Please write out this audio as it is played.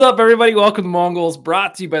What's up, everybody? Welcome to Mongols,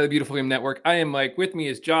 brought to you by the Beautiful Game Network. I am Mike. With me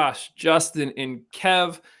is Josh, Justin, and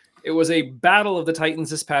Kev. It was a battle of the Titans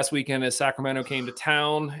this past weekend as Sacramento came to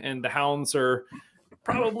town, and the Hounds are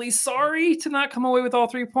probably sorry to not come away with all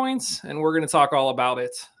 3 points, and we're going to talk all about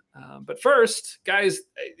it. But first, guys,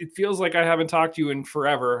 it feels like I haven't talked to you in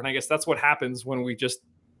forever, and I guess that's what happens when we just,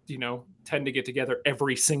 tend to get together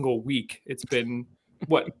every single week. It's been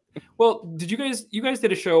what? Well, did you guys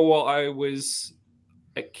did a show while I was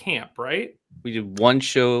at camp, right? We did one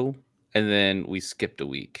show and then we skipped a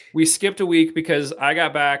week. We skipped a week because I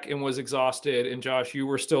got back and was exhausted, and Josh, you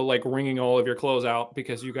were still like wringing all of your clothes out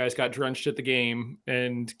because you guys got drenched at the game,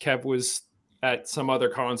 and Kev was at some other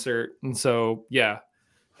concert, and so yeah,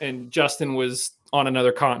 and Justin was on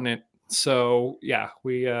another continent, so yeah,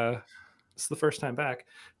 it's the first time back.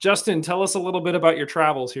 Justin, tell us a little bit about your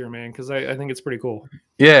travels here, man, because I think it's pretty cool.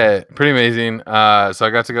 Yeah, pretty amazing. So I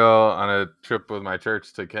got to go on a trip with my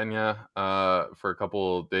church to Kenya for a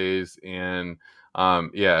couple days, and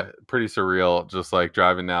yeah, pretty surreal. Just like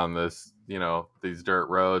driving down these dirt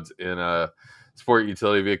roads in a sport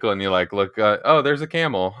utility vehicle, and you like look, oh, there's a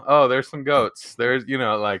camel. Oh, there's some goats. There's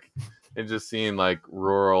and just seeing like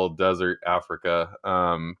rural desert Africa.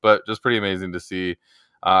 But just pretty amazing to see.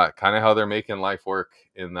 Kind of how they're making life work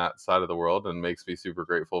in that side of the world, and makes me super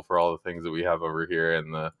grateful for all the things that we have over here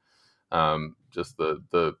and the just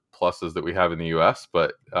the pluses that we have in the US,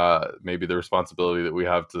 but maybe the responsibility that we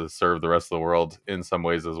have to serve the rest of the world in some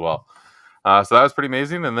ways as well. So that was pretty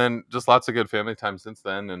amazing, and then just lots of good family time since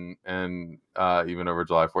then, and even over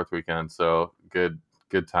July 4th weekend. So good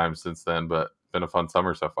time since then, but been a fun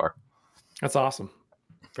summer so far. That's awesome.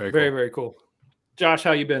 Very very cool. Josh,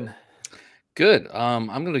 how you been? Good. I'm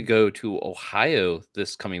gonna go to Ohio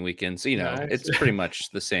this coming weekend, so Nice. it's pretty much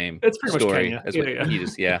the same It's pretty much story Kenya. as what Yeah. he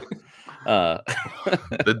just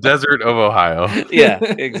The desert of Ohio. Yeah,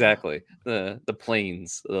 exactly. The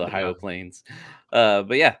plains, the Ohio plains.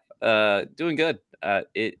 But yeah, doing good.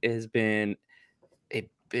 It has been a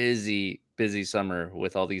busy summer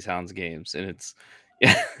with all these Hounds games, and it's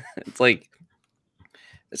like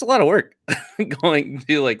it's a lot of work going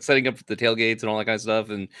to like setting up the tailgates and all that kind of stuff,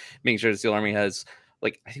 and making sure the Steel Army has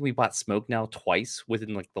like, I think we bought smoke now twice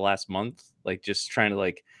within like the last month, like just trying to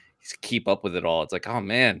like keep up with it all. It's like, oh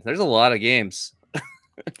man, there's a lot of games.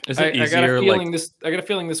 Is it easier? I got a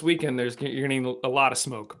feeling this weekend you're gonna need a lot of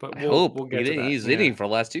smoke, but we'll get to that. He's hitting for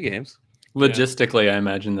the last 2 games. Logistically, I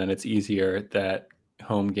imagine that it's easier that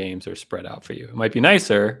home games are spread out for you. It might be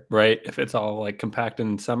nicer, right, if it's all like compact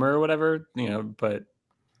in summer or whatever, but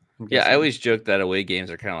yeah, I always joke that away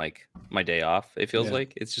games are kind of like my day off. It feels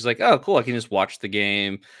like it's just like, oh, cool, I can just watch the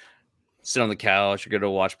game, sit on the couch, or go to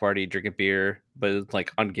a watch party, drink a beer. But it's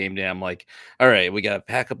like on game day, I'm like, all right, we gotta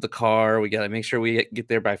pack up the car, we gotta make sure we get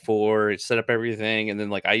there by 4, set up everything, and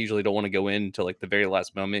then like I usually don't want to go in until like the very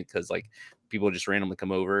last moment because like people just randomly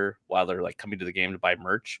come over while they're like coming to the game to buy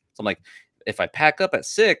merch. So I'm like, if I pack up at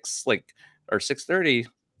 6, like, or 6:30,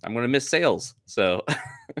 I'm gonna miss sales. So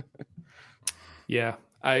yeah.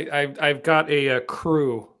 I've got a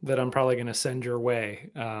crew that I'm probably going to send your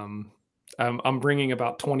way. I'm bringing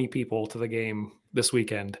about 20 people to the game this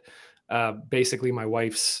weekend. Basically, my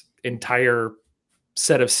wife's entire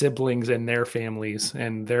set of siblings and their families,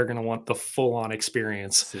 and they're going to want the full-on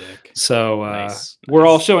experience. Sick. So we're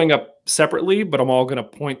all showing up separately, but I'm all going to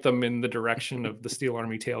point them in the direction of the Steel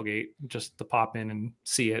Army tailgate just to pop in and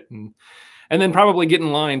see it, and then probably get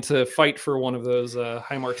in line to fight for one of those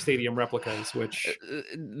Highmark Stadium replicas, which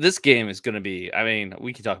this game is going to be, I mean,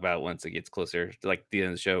 we can talk about it once it gets closer to like the end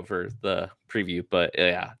of the show for the preview, but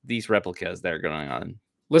yeah, these replicas that are going on.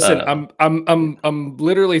 Listen, I'm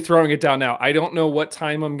literally throwing it down now. I don't know what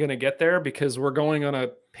time I'm going to get there because we're going on a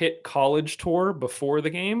Pitt college tour before the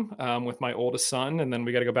game with my oldest son, and then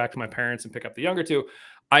we got to go back to my parents and pick up the younger two.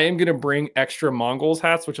 I am going to bring extra Mongols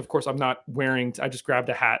hats, which of course I'm not wearing. I just grabbed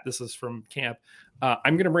a hat. This is from camp.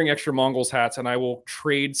 I'm going to bring extra Mongols hats, and I will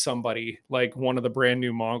trade somebody like one of the brand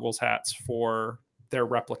new Mongols hats for their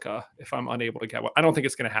replica if I'm unable to get one. I don't think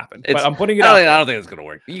it's going to happen, but I'm putting it out. I don't think it's going to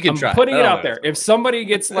work. You can try. Putting it out there. If somebody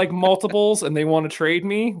gets like multiples and they want to trade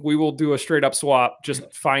me, we will do a straight up swap.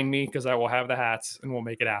 Just find me because I will have the hats and we'll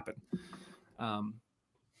make it happen.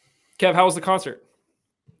 Kev, how was the concert?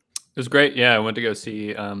 It was great. Yeah, I went to go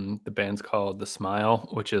see the band's called The Smile,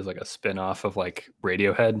 which is like a spin-off of like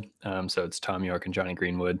Radiohead. So it's Tom York and Johnny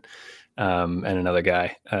Greenwood and another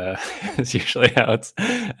guy. It's usually how it's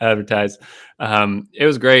advertised. It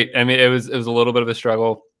was great. I mean, it was a little bit of a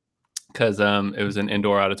struggle because it was an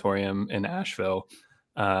indoor auditorium in Asheville,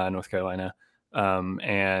 North Carolina.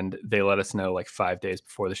 And they let us know like 5 days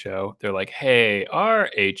before the show. They're like, "Hey, our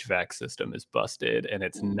HVAC system is busted and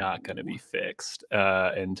it's not going to be fixed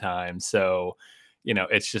in time." So,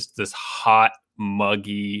 it's just this hot,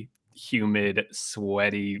 muggy, humid,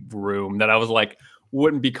 sweaty room that I was like,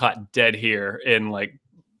 wouldn't be caught dead here in like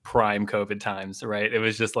prime COVID times, right? It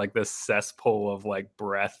was just like this cesspool of like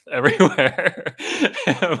breath everywhere.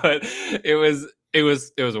 But it was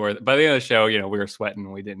worth it. By the end of the show, we were sweating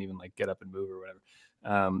and we didn't even like get up and move or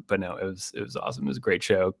whatever. But no, it was awesome. It was a great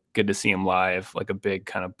show. Good to see him live, like a big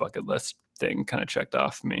kind of bucket list thing kind of checked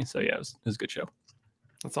off for me. So yeah, it was a good show.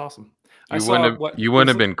 That's awesome. You wouldn't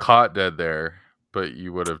have been caught dead there, but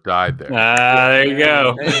you would have died there. There you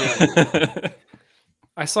go.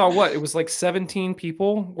 I saw it was like 17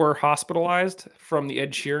 people were hospitalized from the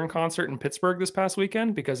Ed Sheeran concert in Pittsburgh this past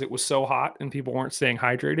weekend because it was so hot and people weren't staying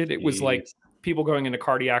hydrated. It was like people going into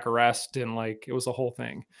cardiac arrest and like it was a whole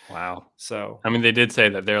thing. Wow. So I mean, they did say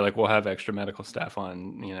that they're like, we'll have extra medical staff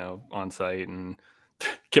on site and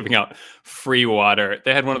giving out free water.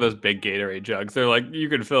 They had one of those big Gatorade jugs. They're like, you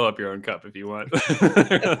can fill up your own cup if you want.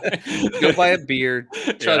 Go buy a beer,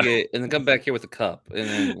 chug it, and then come back here with a cup, and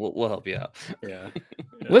then we'll help you out. Yeah.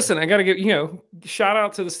 Listen, I got to give, shout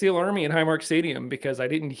out to the Steel Army in Highmark Stadium because I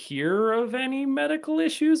didn't hear of any medical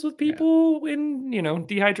issues with people in,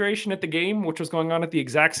 dehydration at the game, which was going on at the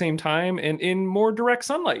exact same time and in more direct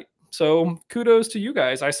sunlight. So kudos to you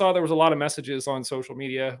guys. I saw there was a lot of messages on social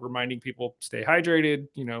media reminding people stay hydrated,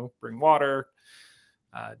 bring water,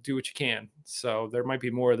 do what you can. So there might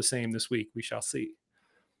be more of the same this week. We shall see.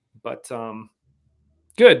 But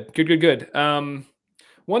good.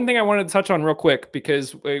 One thing I wanted to touch on real quick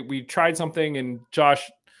because we tried something and Josh,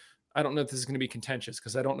 I don't know if this is going to be contentious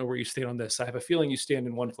because I don't know where you stand on this. I have a feeling you stand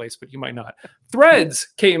in one place, but you might not. Threads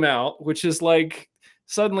came out, which is like,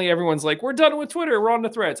 suddenly everyone's like, we're done with Twitter. We're on to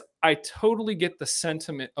Threads. I totally get the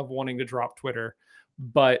sentiment of wanting to drop Twitter,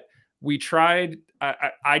 but we tried,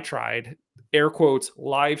 I tried, air quotes,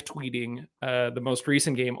 live tweeting the most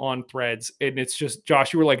recent game on Threads. And it's just,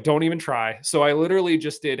 Josh, you were like, don't even try. So I literally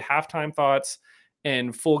just did halftime thoughts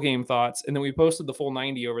and full game thoughts. And then we posted the full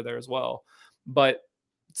 90 over there as well. But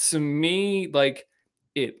to me, like,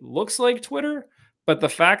 it looks like Twitter. But the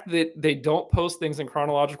fact that they don't post things in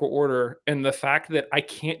chronological order and the fact that I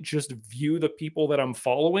can't just view the people that I'm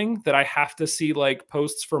following, that I have to see like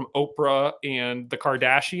posts from Oprah and the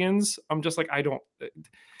Kardashians, I'm just like, I don't,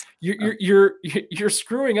 you're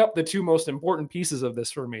screwing up the two most important pieces of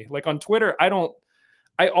this for me. Like on Twitter,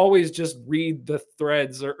 I always just read the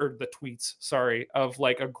threads or the tweets, of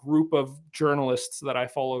like a group of journalists that I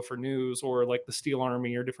follow for news or like the Steel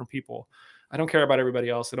Army or different people. I don't care about everybody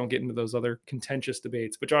else. I don't get into those other contentious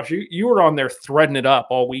debates. But Josh, you were on there threading it up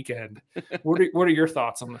all weekend. What are your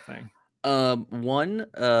thoughts on the thing?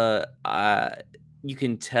 You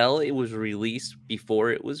can tell it was released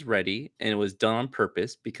before it was ready, and it was done on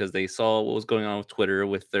purpose because they saw what was going on with Twitter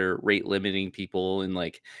with their rate limiting people and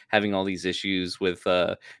like having all these issues with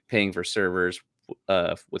paying for servers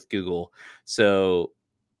with Google. So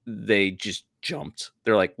they just jumped.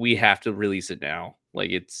 They're like, we have to release it now.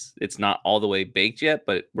 Like it's not all the way baked yet,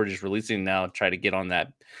 but we're just releasing now to try to get on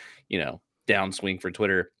that, downswing for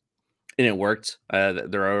Twitter. And it worked.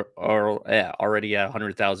 There are already at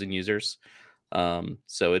 100,000 users.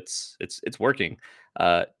 So it's working.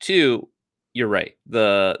 Two, you're right.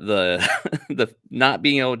 The the not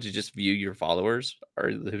being able to just view your followers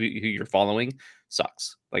or who you're following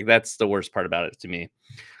sucks. Like that's the worst part about it to me.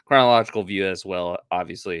 Chronological view as well,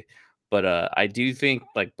 obviously. But I do think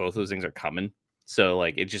like both those things are coming. So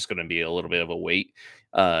like it's just gonna be a little bit of a wait.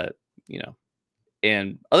 And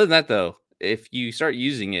other than that though, if you start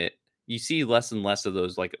using it, you see less and less of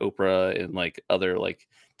those like Oprah and like other like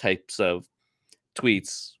types of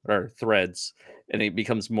tweets or threads, and it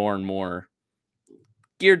becomes more and more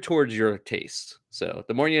geared towards your taste. So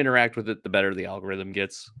the more you interact with it, the better the algorithm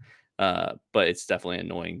gets. But it's definitely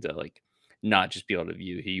annoying to like not just be able to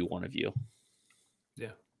view who you want to view.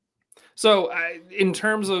 Yeah. So in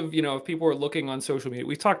terms of, if people are looking on social media,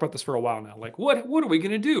 we've talked about this for a while now. Like, what are we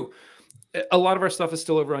going to do? A lot of our stuff is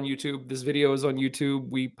still over on YouTube. This video is on YouTube.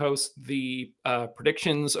 We post the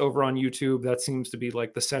predictions over on YouTube. That seems to be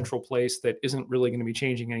like the central place that isn't really going to be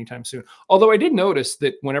changing anytime soon. Although I did notice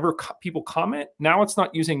that whenever people comment, now it's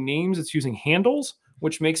not using names, it's using handles,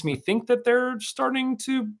 which makes me think that they're starting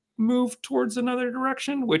to move towards another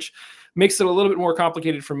direction, which makes it a little bit more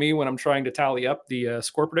complicated for me when I'm trying to tally up the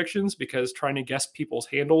score predictions, because trying to guess people's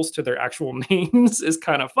handles to their actual names is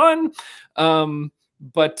kind of fun.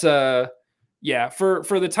 But yeah, for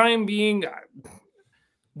the time being,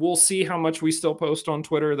 We'll see how much we still post on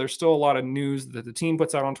Twitter. There's still a lot of news that the team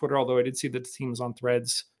puts out on Twitter, although I did see that the team is on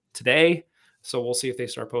Threads today. So we'll see if they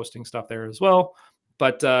start posting stuff there as well.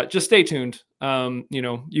 But just stay tuned.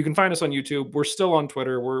 You can find us on YouTube. We're still on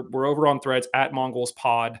Twitter. We're over on Threads at Mongols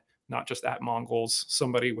Pod, not just at Mongols.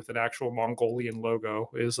 Somebody with an actual Mongolian logo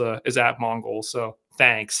is at Mongols. So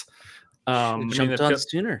thanks. Jumped on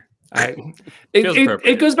sooner.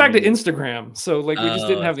 It goes back to Instagram. So like we just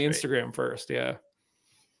didn't have the that's right. Instagram first. Yeah.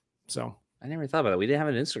 So I never thought about it. We didn't have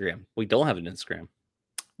an Instagram. We don't have an Instagram.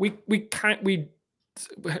 we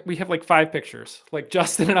have like 5 pictures. Like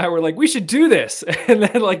Justin and I were like, we should do this. And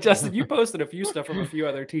then like Justin, you posted a few stuff from a few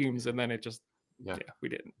other teams, and then it just we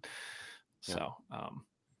didn't. So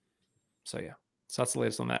yeah. So that's the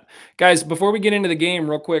latest on that. Guys, before we get into the game,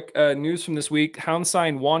 real quick, news from this week. Hound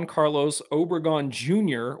signed Juan Carlos Obregon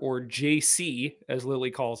Jr., or JC, as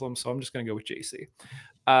Lily calls him. So I'm just going to go with JC.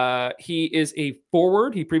 He is a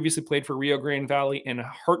forward. He previously played for Rio Grande Valley and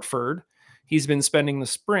Hartford. He's been spending the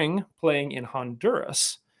spring playing in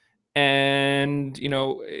Honduras. And,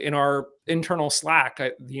 in our internal Slack,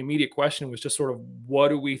 the immediate question was just sort of, what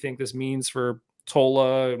do we think this means for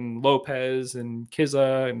Tola and Lopez and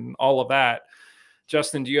Kiza and all of that?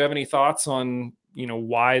 Justin, do you have any thoughts on,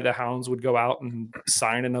 why the Hounds would go out and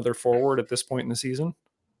sign another forward at this point in the season?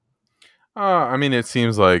 I mean, it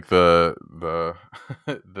seems like the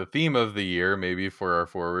the theme of the year maybe for our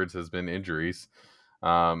forwards has been injuries,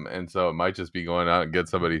 and so it might just be going out and get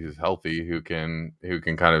somebody who's healthy who can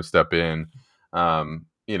kind of step in.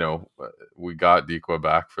 We got Dikwa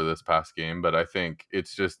back for this past game, but I think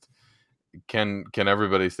it's just can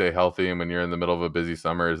everybody stay healthy? And when you're in the middle of a busy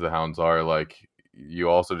summer, as the Hounds are, like, you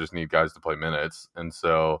also just need guys to play minutes. And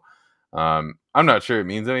so I'm not sure it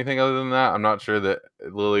means anything other than that. I'm not sure that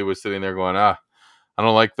Lily was sitting there going, I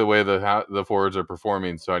don't like the way the forwards are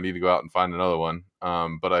performing, so I need to go out and find another one.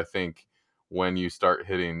 But I think when you start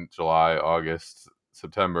hitting July, August,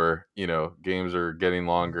 September, games are getting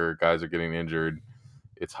longer, guys are getting injured,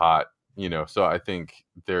 it's hot, so I think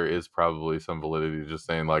there is probably some validity to just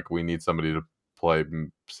saying, like, we need somebody to play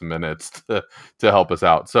some minutes to help us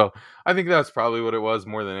out. So I think that's probably what it was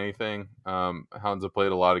more than anything. Hounds have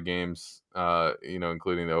played a lot of games,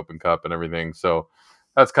 including the Open Cup and everything. So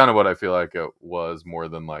that's kind of what I feel like it was, more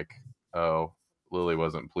than like, oh, Lily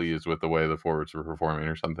wasn't pleased with the way the forwards were performing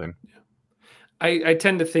or something. Yeah. I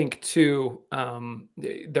tend to think too,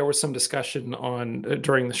 there was some discussion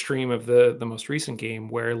during the stream of the most recent game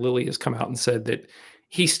where Lily has come out and said that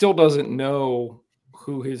he still doesn't know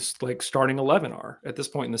who his starting 11 are at this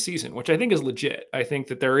point in the season, which I think is legit. I think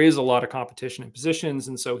that there is a lot of competition in positions,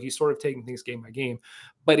 and so he's sort of taking things game by game.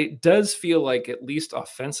 But it does feel like, at least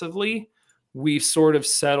offensively, we've sort of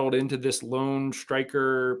settled into this lone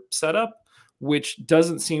striker setup, which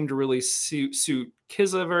doesn't seem to really suit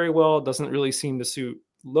Kiza very well. Doesn't really seem to suit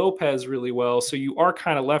Lopez really well. So you are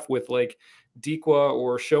kind of left with like Dikwa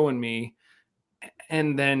or Showing Me.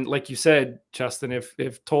 And then, like you said, Justin,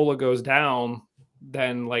 if Tola goes down,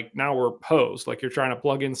 then like now we're posed. Like, you're trying to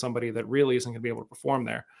plug in somebody that really isn't going to be able to perform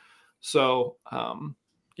there. So,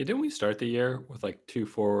 didn't we start the year with like 2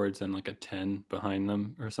 forwards and like a 10 behind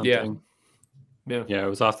them or something? Yeah. It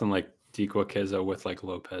was often like Dikwa, Kiza with like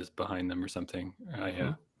Lopez behind them or something.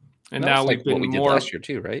 Yeah. And now we've been what we did more last year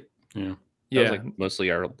too, right? Yeah. That was like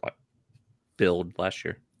mostly our build last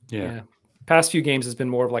year. Yeah. Past few games has been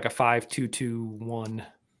more of like a 5-2-2-1,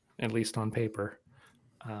 at least on paper.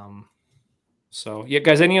 So yeah,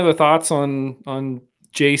 guys, any other thoughts on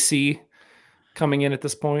JC coming in at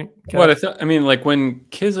this point? Kev? I mean, like when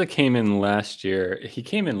Kiza came in last year, he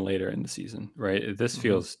came in later in the season, right? This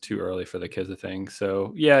feels too early for the Kiza thing.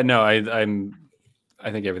 So yeah, no, I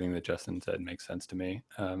think everything that Justin said makes sense to me,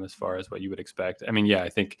 as far as what you would expect. I mean, yeah, I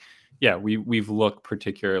think, we've looked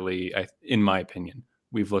particularly, in my opinion,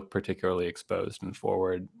 we've looked particularly exposed and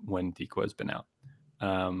forward when Dikwa has been out.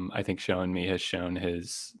 I think Showing Me has shown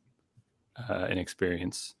his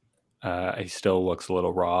inexperience. He still looks a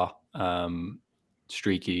little raw,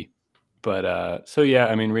 streaky, but so yeah,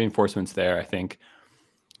 I mean, reinforcements there. I think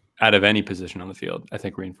out of any position on the field, I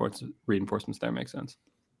think reinforcements there make sense.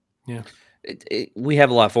 Yeah. We have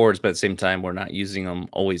a lot of forwards, but at the same time, we're not using them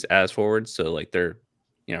always as forwards. So like they're,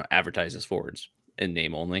 advertised as forwards in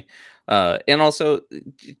name only. And also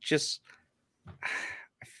just,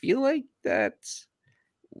 I feel like that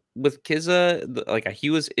with Kiza, like he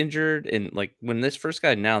was injured, and like when this first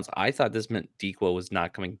got announced, I thought this meant Dikwa was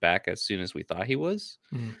not coming back as soon as we thought he was.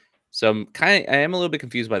 Mm-hmm. So I am a little bit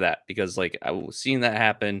confused by that, because like I was seeing that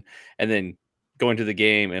happen and then going to the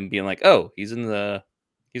game and being like, oh, he's on the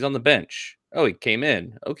bench. Oh, he came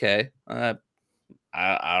in. Okay.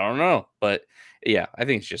 I don't know, but yeah, I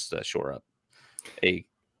think it's just a shore up a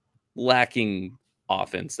lacking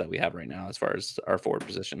offense that we have right now as far as our forward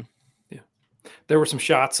position. There were some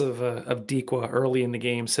shots of Dikwa early in the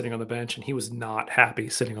game sitting on the bench, and he was not happy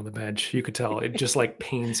sitting on the bench. You could tell it just like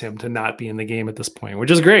pains him to not be in the game at this point,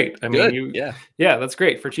 which is great. I Good, mean, yeah. that's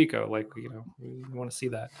great for Chico. Like, we want to see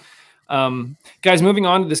that. Guys, moving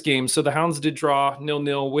on to this game. So the Hounds did draw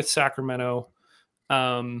 0-0 with Sacramento.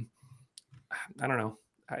 I don't know.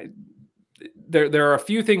 There are a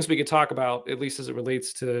few things we could talk about, at least as it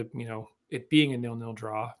relates to it being a 0-0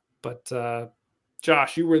 draw. But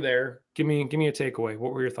Josh, you were there. Give me a takeaway.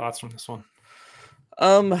 What were your thoughts from this one?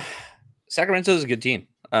 Sacramento is a good team.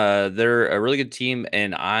 They're a really good team,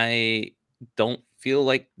 and I don't feel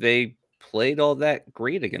like they played all that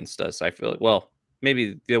great against us. I feel like, well,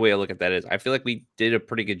 maybe the way I look at that is I feel like we did a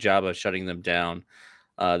pretty good job of shutting them down.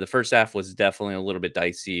 The first half was definitely a little bit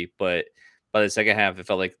dicey, but by the second half, it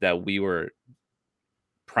felt like that we were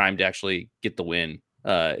primed to actually get the win.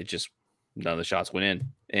 It just none of the shots went in,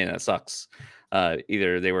 and that sucks.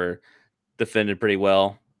 Either they were defended pretty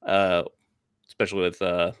well, especially with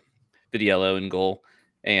Vitiello in goal,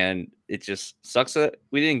 and it just sucks that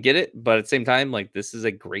we didn't get it. But at the same time, like, this is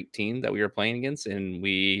a great team that we were playing against, and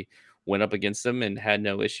we went up against them and had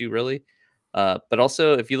no issue really. But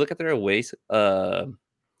also, if you look at their away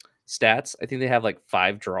stats, I think they have like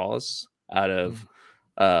 5 draws out of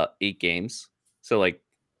 8 games. So like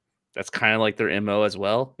that's kind of like their MO as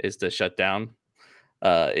well, is to shut down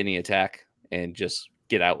any attack and just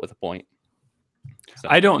get out with a point. So.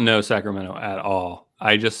 I don't know Sacramento at all.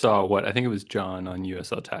 I just saw what I think it was John on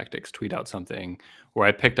USL Tactics tweet out something where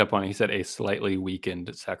I picked up on it. He said a slightly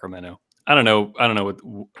weakened Sacramento. I don't know what,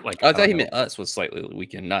 like. I thought he meant us was slightly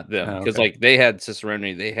weakened, not them, because like they had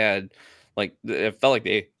Cicerone, they had like it felt like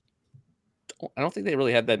they. I don't think they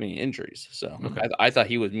really had that many injuries, so I thought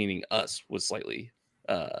he was meaning us was slightly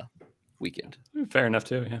weakened. Fair enough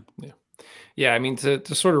too. Yeah. I mean,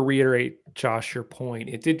 to sort of reiterate, Josh, your point,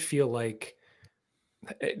 it did feel like.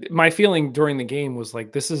 My feeling during the game was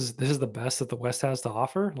like, this is the best that the West has to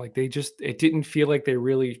offer. Like, it didn't feel like they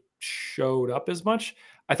really showed up as much.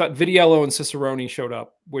 I thought Vitiello and Cicerone showed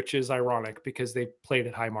up, which is ironic because they played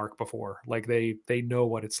at Highmark before. Like, they know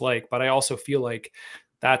what it's like. But I also feel like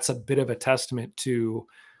that's a bit of a testament to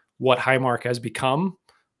what Highmark has become.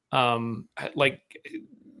 Like,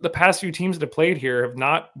 the past few teams that have played here have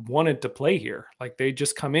not wanted to play here. Like, they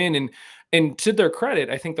just come in and to their credit,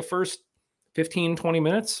 I think the first 15, 20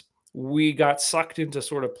 minutes, we got sucked into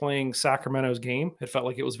sort of playing Sacramento's game. It felt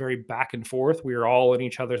like it was very back and forth. We were all in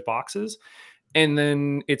each other's boxes. And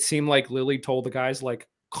then it seemed like Lily told the guys, like,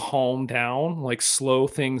 calm down, like, slow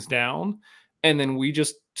things down. And then we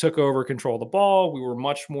just took over control of the ball. We were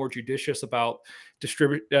much more judicious about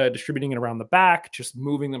distributing it around the back, just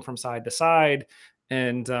moving them from side to side.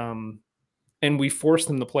 And we forced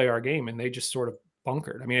them to play our game, and they just sort of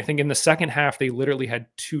bunkered. I mean, I think in the second half, they literally had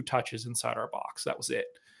 2 touches inside our box. That was it.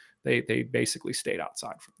 They basically stayed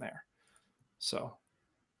outside from there. So,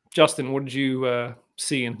 Justin, what did you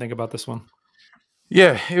see and think about this one?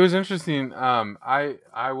 Yeah, it was interesting. I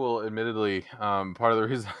will admittedly, part of the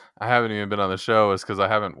reason I haven't even been on the show is because I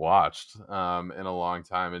haven't watched in a long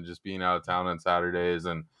time, and just being out of town on Saturdays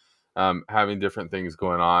and having different things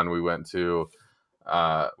going on. We went to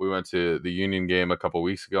the Union game a couple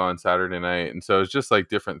weeks ago on Saturday night, and so it's just like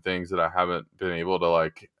different things that I haven't been able to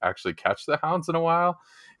like actually catch the Hounds in a while.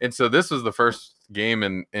 And so this was the first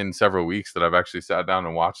game in several weeks that I've actually sat down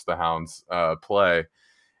and watched the Hounds play.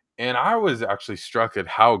 And I was actually struck at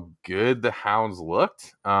how good the Hounds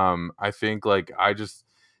looked. I think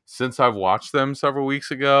since I've watched them several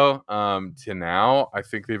weeks ago to now, I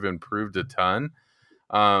think they've improved a ton.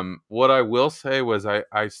 What I will say was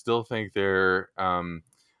I still think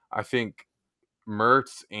I think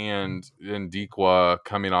Mertz and Dikwa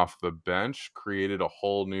coming off the bench created a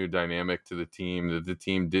whole new dynamic to the team that the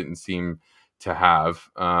team didn't seem to have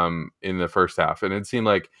in the first half. And it seemed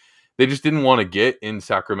like they just didn't want to get in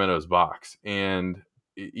Sacramento's box. And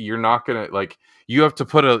you're not going to, like, you have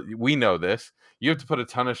to we know this, you have to put a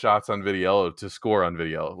ton of shots on Vitiello to score on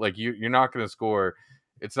Vitiello. Like, you're not going to score.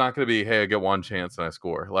 It's not going to be, hey, I get one chance and I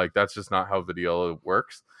score. Like, that's just not how Vitiello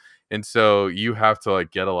works. And so you have to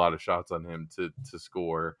like get a lot of shots on him to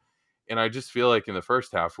score. And I just feel like in the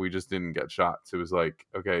first half, we just didn't get shots. It was like,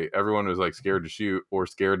 okay, everyone was like scared to shoot or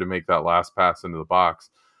scared to make that last pass into the box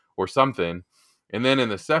or something. And then in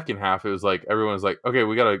the second half, it was like, everyone was like, okay,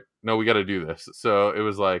 we got to do this. So it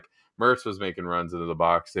was like Mertz was making runs into the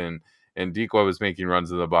box and Dikwa was making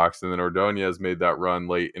runs into the box. And then Ordonez made that run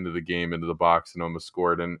late into the game, into the box, and almost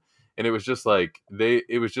scored. And And it was just like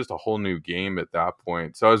it was just a whole new game at that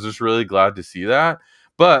point. So I was just really glad to see that.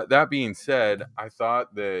 But that being said, I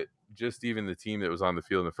thought that just even the team that was on the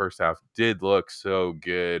field in the first half did look so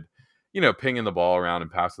good, pinging the ball around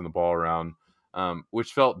and passing the ball around,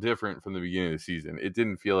 which felt different from the beginning of the season. It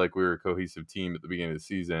didn't feel like we were a cohesive team at the beginning of the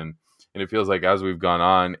season. And it feels like as we've gone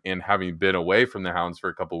on and having been away from the Hounds for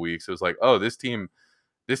a couple of weeks, it was like, oh, this team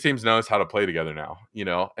knows how to play together now,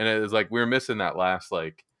 And it was like we were missing that last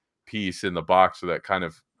like piece in the box, or that kind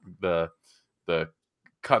of the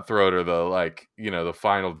cutthroat, or the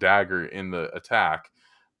final dagger in the attack.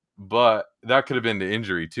 But that could have been the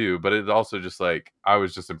injury too. But it also just like I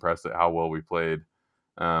was just impressed at how well we played,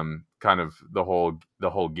 kind of the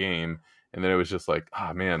whole game. And then it was just like,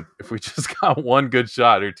 oh man, if we just got one good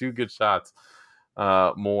shot or two good shots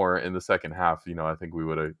more in the second half, I think we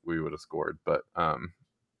would have scored. But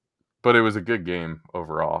it was a good game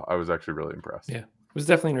overall. I was actually really impressed. Yeah, it was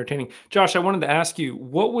definitely entertaining. Josh, I wanted to ask you,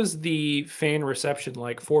 what was the fan reception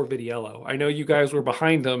like for Vitiello? I know you guys were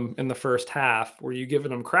behind them in the first half. Were you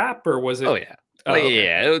giving them crap, or was it? Oh yeah, okay.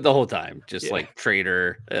 yeah, the whole time, just like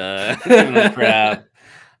traitor, giving them crap.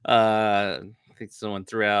 I think someone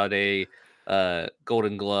threw out a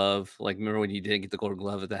golden glove. Like, remember when you didn't get the golden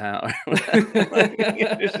glove at the house?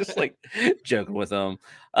 It's just like joking with them.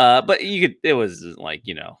 But it was like,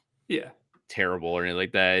 terrible or anything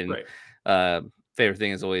like that. And Right. Favorite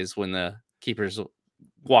thing is always when the keepers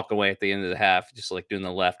walk away at the end of the half, just like doing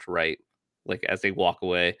the left, right, like as they walk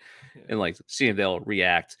away, and like seeing if they'll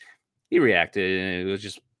react. He reacted, and it was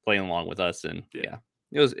just playing along with us, and yeah,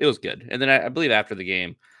 it was good. And then I believe after the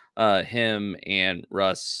game, him and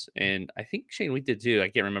Russ, and I think Shane Week did too. I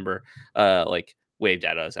can't remember. Like waved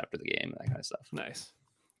at us after the game, that kind of stuff. Nice.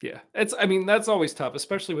 Yeah, that's always tough,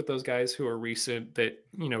 especially with those guys who are recent that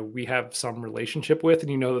we have some relationship with,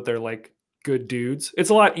 and that they're like good dudes. It's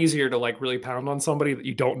a lot easier to like really pound on somebody that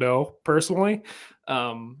you don't know personally.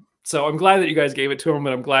 So I'm glad that you guys gave it to him,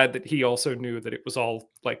 but I'm glad that he also knew that it was all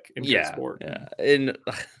like in good sport. Yeah, and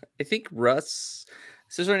I think Russ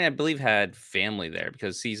Sister, I believe, had family there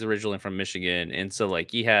because he's originally from Michigan, and so like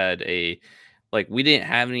he had we didn't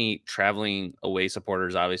have any traveling away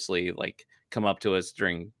supporters, obviously, like come up to us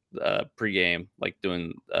during pregame, like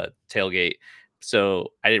doing tailgate.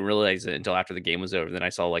 So I didn't realize it until after the game was over. Then I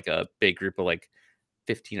saw like a big group of like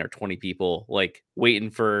 15 or 20 people like waiting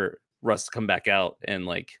for Russ to come back out and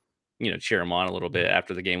like cheer him on a little bit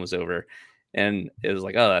after the game was over. And it was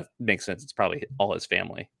like, oh, that makes sense. It's probably all his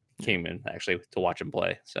family came in actually to watch him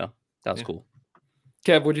play. So that was cool.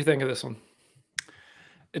 Kev, what'd you think of this one?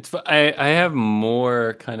 I have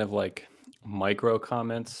more kind of like micro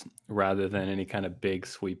comments rather than any kind of big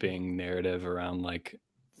sweeping narrative around like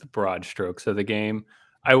the broad strokes of the game.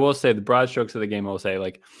 I will say the broad strokes of the game, I will say,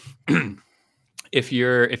 like if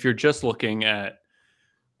you're just looking at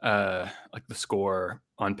like the score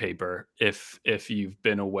on paper, if you've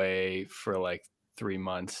been away for like 3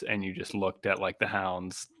 months and you just looked at like the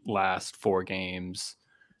Hounds last 4 games,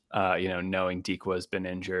 knowing Dikwa's been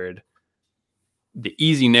injured, the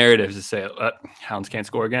easy narrative is to say Hounds can't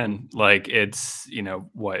score again. Like it's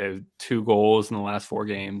 2 goals in the last 4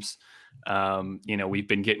 games. We've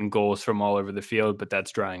been getting goals from all over the field, but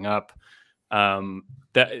that's drying up.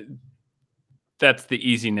 That's the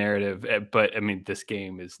easy narrative. But I mean, this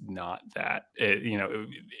game is not that.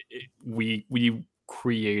 We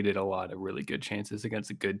created a lot of really good chances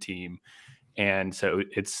against a good team, and so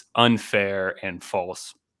it's unfair and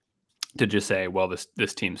false to just say, well,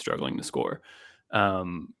 this team's struggling to score.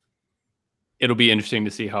 It'll be interesting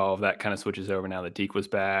to see how all of that kind of switches over now that Deke was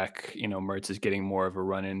back. Mertz is getting more of a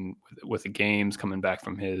run in with the games, coming back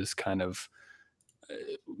from his kind of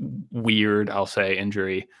weird, I'll say,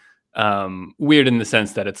 injury. Weird in the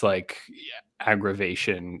sense that it's like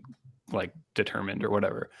aggravation, like determined or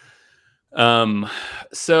whatever.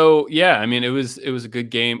 So yeah, I mean, it was a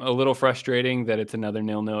good game. A little frustrating that it's another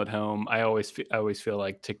 0-0 at home. I always feel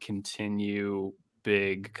like to continue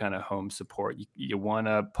big kind of home support, you want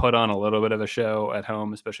to put on a little bit of a show at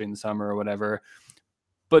home, especially in the summer or whatever.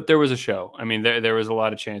 But there was a show. I mean, there was a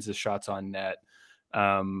lot of chances, shots on net,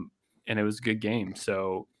 and it was a good game.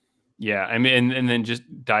 So yeah, I mean, and then just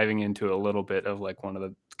diving into a little bit of like one of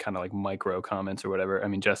the kind of like micro comments or whatever. I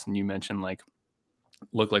mean, Justin, you mentioned like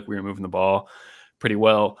looked like we were moving the ball pretty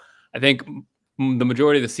well. I think the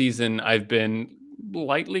majority of the season I've been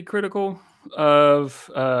lightly critical of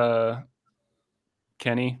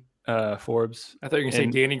Kenny Forbes. I thought you were going to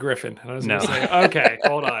say Danny Griffin. I was going to say, okay,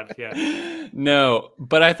 hold on. Yeah. No,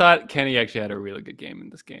 but I thought Kenny actually had a really good game in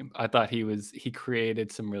this game. I thought he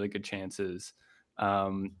created some really good chances.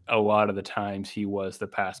 A lot of the times he was the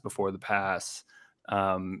pass before the pass.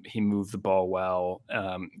 He moved the ball well,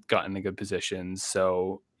 got into good positions.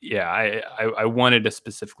 So yeah, I wanted to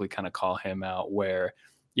specifically kind of call him out where,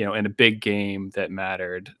 in a big game that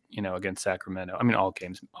mattered, against Sacramento. I mean,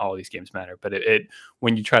 all these games matter, but it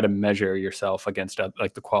when you try to measure yourself against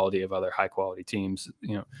like the quality of other high quality teams,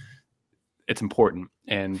 it's important.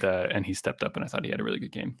 And he stepped up, and I thought he had a really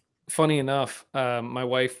good game. Funny enough, my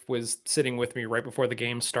wife was sitting with me right before the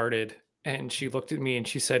game started, and she looked at me and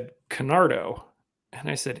she said, Canardo. And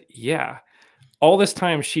I said, yeah. All this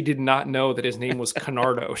time, she did not know that his name was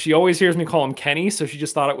Canardo. She always hears me call him Kenny, so she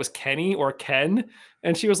just thought it was Kenny or Ken.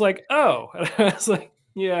 And she was like, oh. And I was like,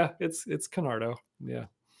 yeah, it's Canardo. Yeah.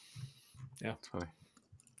 That's funny.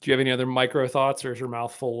 Do you have any other micro thoughts, or is your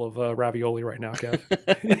mouth full of ravioli right now,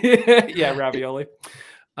 Kev? Yeah, ravioli.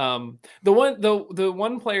 The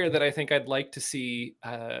one player that I think I'd like to see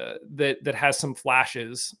that has some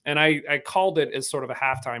flashes, and I called it as sort of a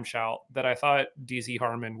halftime shout, that I thought DZ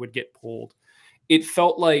Harmon would get pulled. It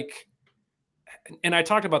felt like, and I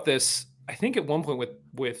talked about this, I think at one point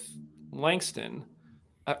with Langston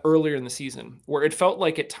earlier in the season, where it felt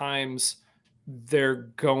like at times they're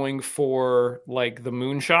going for like the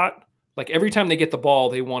moonshot. Like every time they get the ball,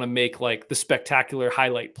 they want to make like the spectacular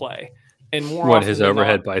highlight play. And more What, often his than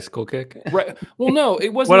overhead not, bicycle kick? right? Well, no, it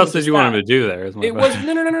wasn't. What else even did you just want him that. to do there? It was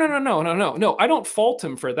no. I don't fault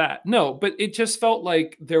him for that. No, but it just felt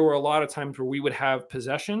like there were a lot of times where we would have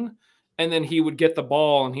possession, and then he would get the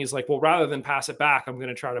ball, and he's like, "Well, rather than pass it back, I'm going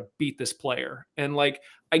to try to beat this player." And like,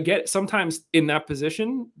 I get sometimes in that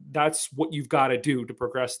position, that's what you've got to do to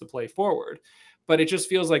progress the play forward. But it just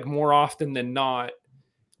feels like more often than not,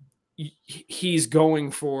 he's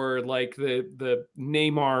going for like the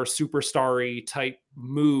Neymar superstar-y type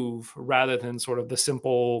move rather than sort of the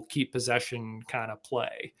simple keep possession kind of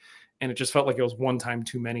play. And it just felt like it was one time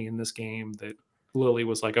too many in this game that Lily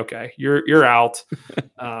was like, okay, you're out.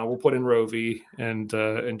 We'll put in Rovey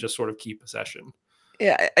and just sort of keep possession.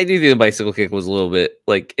 Yeah, I do think the bicycle kick was a little bit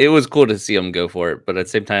like, it was cool to see him go for it, but at the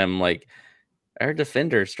same time, like, our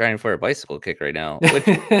defender's trying for a bicycle kick right now. Which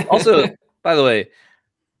also, by the way,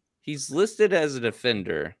 he's listed as a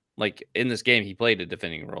defender. Like in this game, he played a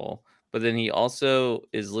defending role, but then he also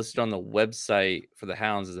is listed on the website for the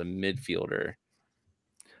Hounds as a midfielder.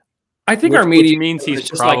 I think Which our media means he's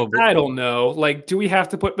just probably. like, I don't know. Like, do we have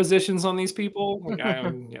to put positions on these people? Like, yeah.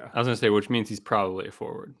 I was gonna say, which means he's probably a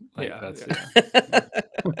forward. Like, Yeah, that's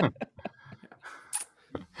yeah.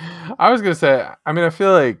 I was gonna say, I mean, I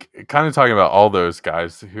feel like kind of talking about all those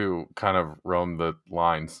guys who kind of roam the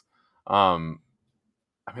lines. I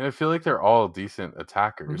mean, I feel like they're all decent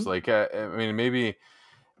attackers. Mhm. Like, I mean, maybe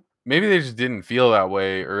they just didn't feel that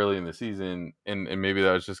way early in the season, and maybe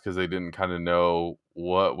that was just because they didn't kind of know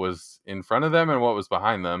what was in front of them and what was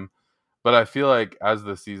behind them. But I feel like as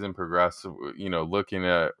the season progressed, looking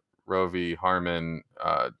at Rovey, Harmon,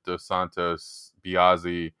 Dos Santos,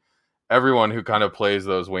 Biazzi, everyone who kind of plays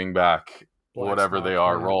those wing back, whatever they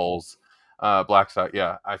are, roles, Blackstock,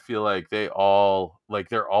 yeah, I feel like they're all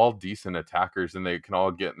decent attackers, and they can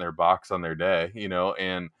all get in their box on their day,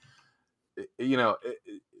 and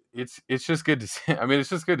it's just good to see. I mean, it's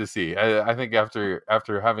just good to see. I think after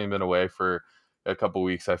having been away for a couple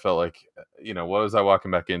weeks, I felt like, what was I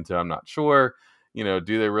walking back into? I'm not sure. Do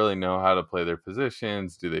they really know how to play their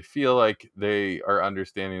positions? Do they feel like they are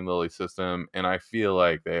understanding Lily's system? And I feel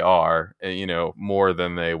like they are, more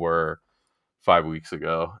than they were 5 weeks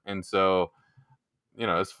ago. And so,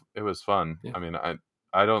 it was fun. Yeah. I mean,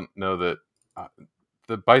 I don't know that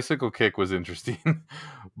the bicycle kick was interesting,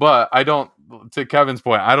 but to Kevin's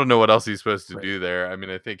point, I don't know what else he's supposed to do there. I mean,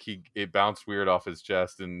 I think it bounced weird off his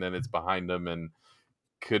chest, and then it's behind him, and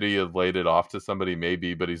could he have laid it off to somebody?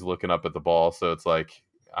 Maybe, but he's looking up at the ball, so it's like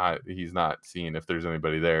he's not seeing if there's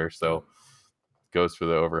anybody there. So goes for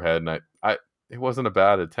the overhead, and it wasn't a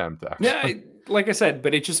bad attempt, actually. Yeah, like I said,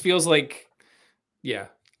 but it just feels like,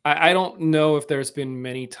 I don't know if there's been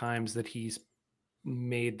many times that he's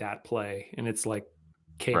made that play and it's like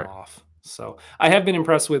came off. So I have been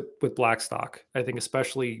impressed with Blackstock. I think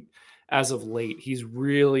especially as of late, he's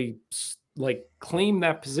really like claimed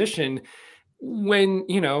that position when,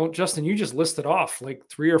 Justin, you just listed off like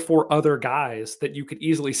 3 or 4 other guys that you could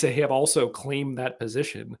easily say have also claimed that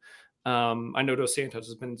position. I know Dos Santos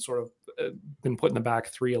has been sort of been put in the back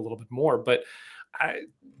 3 a little bit more, but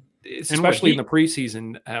especially in the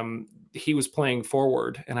preseason, he was playing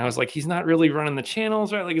forward, and I was like, he's not really running the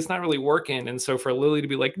channels, right? Like, it's not really working. And so for Lily to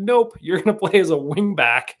be like, nope, you're going to play as a wing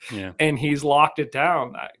back, and he's locked it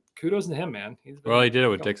down. Kudos to him, man. He did it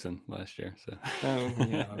with Dixon last year. So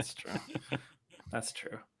yeah, that's true. That's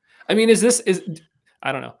true. I mean,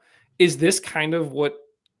 I don't know. Is this kind of what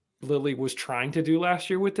Lilly was trying to do last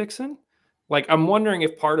year with Dixon. Like, I'm wondering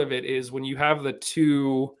if part of it is when you have the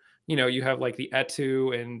two, you have like the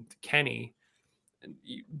Etu and Kenny,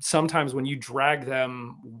 sometimes when you drag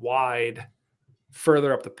them wide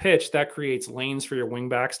further up the pitch, that creates lanes for your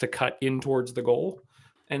wingbacks to cut in towards the goal.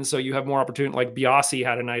 And so you have more opportunity. Like Biasi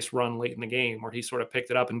had a nice run late in the game where he sort of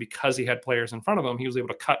picked it up. And because he had players in front of him, he was able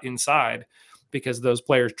to cut inside because those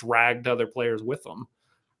players dragged other players with them.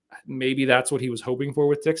 Maybe that's what he was hoping for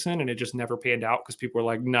with Dixon, and it just never panned out because people were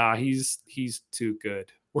like, nah, he's too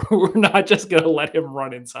good. We're not just going to let him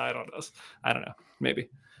run inside on us. I don't know. Maybe.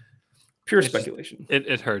 Pure speculation.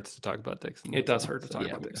 It hurts to talk about Dixon. It does hurt to talk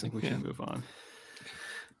about Dixon. I think we should move on.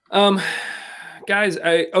 Guys,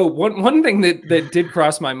 one thing that did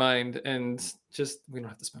cross my mind, and just we don't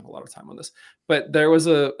have to spend a lot of time on this, but there was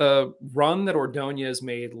a run that Ordonez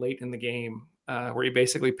made late in the game where he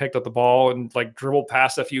basically picked up the ball and like dribbled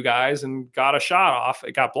past a few guys and got a shot off.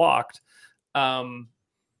 It got blocked.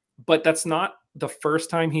 But that's not the first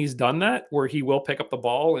time he's done that, where he will pick up the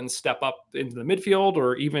ball and step up into the midfield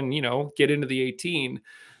or even, get into the 18.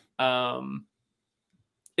 I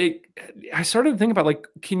started to think about, like,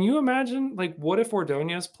 can you imagine, like, what if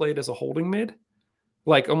Ordonez played as a holding mid?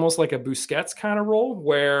 Like almost like a Busquets kind of role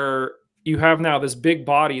where you have now this big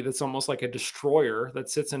body that's almost like a destroyer that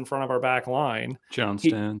sits in front of our back line. John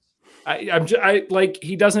Stones.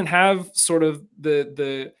 He doesn't have sort of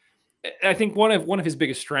the I think one of his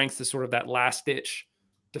biggest strengths is sort of that last ditch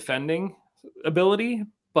defending ability,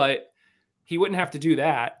 but he wouldn't have to do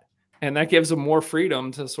that. And that gives him more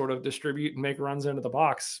freedom to sort of distribute and make runs into the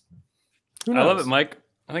box. I love it, Mike.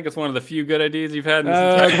 I think it's one of the few good ideas you've had.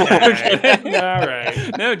 All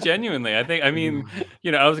right. No, genuinely. I mean,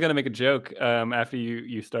 I was going to make a joke after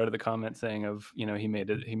you started the comment saying of, he made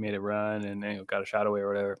a run and got a shot away or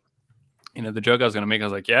whatever. The joke I was going to make, I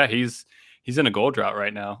was like, yeah, he's in a goal drought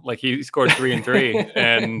right now. Like he scored 3 and 3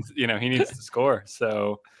 and, he needs to score.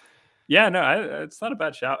 So yeah, no, it's not a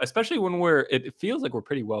bad shout, especially when it feels like we're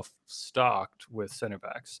pretty well stocked with center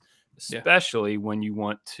backs, especially when you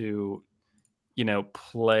want to,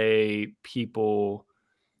 play people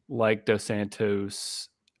like Dos Santos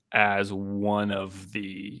as one of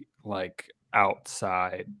the like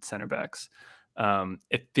outside center backs.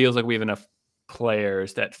 It feels like we have enough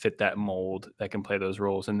players that fit that mold that can play those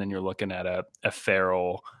roles. And then you're looking at a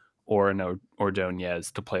Farrell or an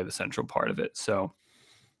Ordonez to play the central part of it. So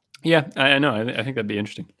yeah, I know. I think that'd be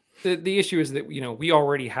interesting. The issue is that, we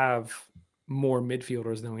already have more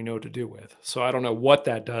midfielders than we know what to do with. So I don't know what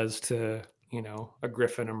that does to, a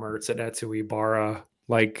Griffin, a Mertz, an Etu, Ibarra,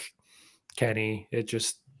 like Kenny. It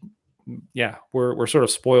just, we're sort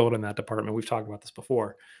of spoiled in that department. We've talked about this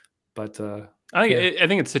before, but I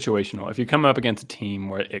think it's situational. If you come up against a team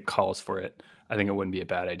where it calls for it, I think it wouldn't be a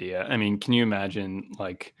bad idea. I mean, can you imagine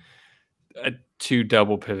like 2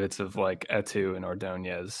 double pivots of like Etu and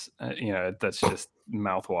Ordonez? That's just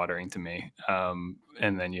mouth-watering to me. And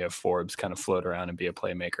then you have Forbes kind of float around and be a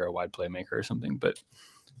playmaker, a wide playmaker or something. But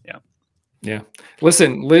yeah.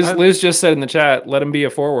 Listen, Liz just said in the chat, let him be a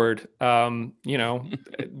forward.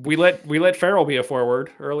 We let Farrell be a forward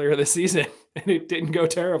earlier this season, and it didn't go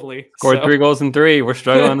terribly. Scored 3 goals in 3. We're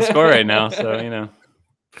struggling to score right now, so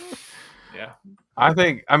Yeah.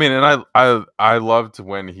 And I loved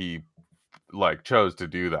when he like chose to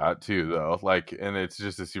do that too, though. Like, and it's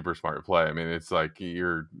just a super smart play. I mean, it's like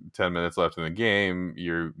you're 10 minutes left in the game.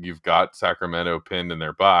 You've got Sacramento pinned in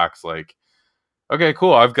their box. Like, okay,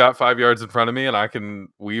 cool. I've got 5 yards in front of me and I can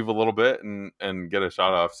weave a little bit and get a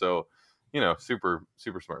shot off. So, super,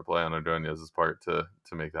 super smart play on Ordonez's part to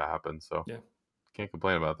make that happen. So yeah, can't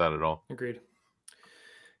complain about that at all. Agreed.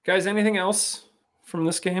 Guys, anything else from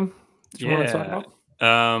this game that you want to talk about?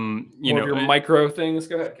 Your micro things.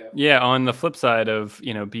 Go ahead, Kev. Yeah, on the flip side of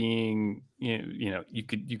being you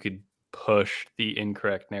could push the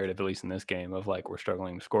incorrect narrative, at least in this game, of like we're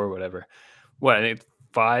struggling to score or whatever. It's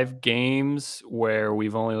 5 games where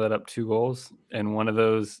we've only let up 2 goals, and one of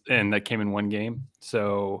those, and that came in 1 game.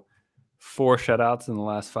 So 4 shutouts in the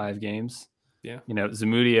last 5 games. Yeah.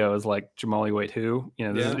 Zamudio is like Jamali Wait who?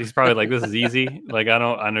 He's probably like, this is easy. Like, I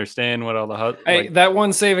don't understand what all the that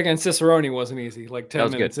one save against Cicerone wasn't easy. Like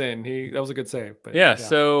 10 minutes in, that was a good save. But yeah.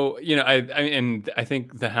 So I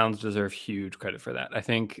think the Hounds deserve huge credit for that. I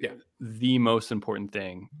think the most important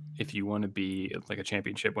thing, if you want to be like a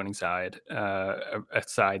championship winning side, a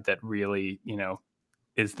side that really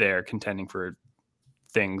is there contending for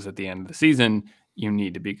things at the end of the season, you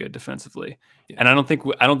need to be good defensively. Yeah. And I don't think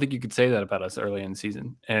you could say that about us early in the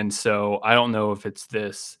season. And so I don't know if it's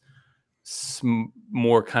this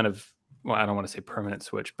more kind of, well, I don't want to say permanent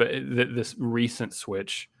switch, but this recent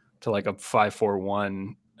switch to like a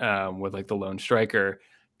 5-4-1 with like the lone striker,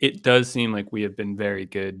 it does seem like we have been very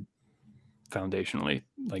good foundationally,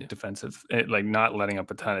 like defensive, like not letting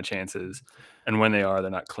up a ton of chances. And when they are,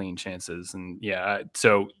 they're not clean chances. And yeah,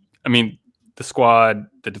 so, I mean, the squad,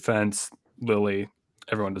 the defense, Lily,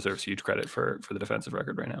 everyone deserves huge credit for the defensive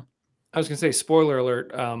record right now. I was going to say, spoiler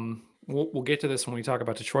alert. We'll get to this when we talk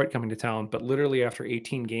about Detroit coming to town, but literally after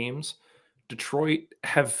 18 games, Detroit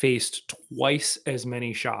have faced twice as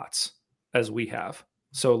many shots as we have.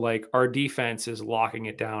 So like our defense is locking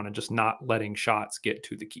it down and just not letting shots get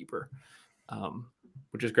to the keeper,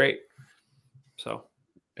 which is great. So,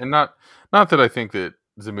 and not that I think that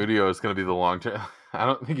Zamudio is going to be the long term. I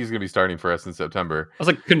don't think he's going to be starting for us in September. I was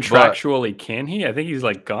like, contractually, can he? I think he's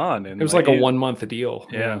like gone. And it was like a 1 month deal.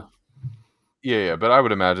 Yeah. Yeah, but I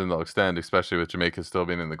would imagine they'll extend, especially with Jamaica still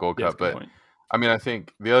being in the Gold Cup. But I mean, I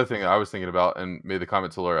think the other thing I was thinking about and made the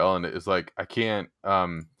comment to Laura Ellen is like, I can't,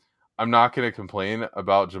 I'm not going to complain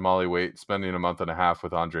about Jamali Waite spending a month and a half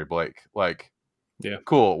with Andre Blake. Like, yeah,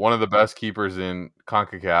 cool. One of the best keepers in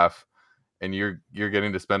CONCACAF, and you're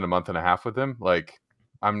getting to spend a month and a half with him. Like,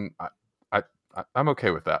 I'm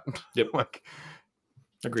okay with that. Yep. Like,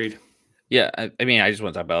 agreed. Yeah. I mean, I just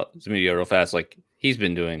want to talk about Zamudio real fast. Like, he's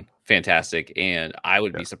been doing fantastic, and I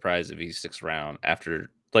would be surprised if he sticks around after.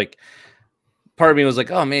 Like, part of me was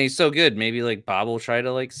like, oh man, he's so good, maybe like Bob will try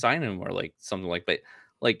to like sign him or like something like. But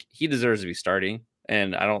like, he deserves to be starting,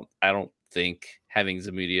 and I don't think having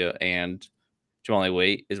Zamudio and Jamali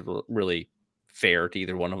Waite is really fair to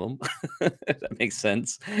either one of them. If that makes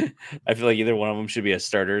sense. I feel like either one of them should be a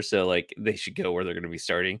starter, so like they should go where they're going to be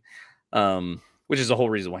starting, which is the whole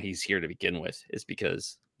reason why he's here to begin with, is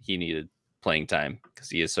because he needed playing time because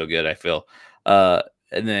he is so good, I feel. And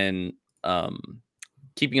then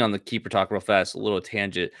keeping on the keeper talk real fast, a little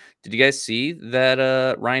tangent. Did you guys see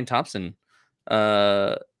that Ryan Thompson,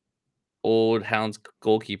 old Hounds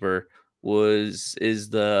goalkeeper, is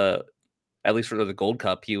the, at least for the Gold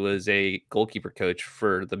Cup, he was a goalkeeper coach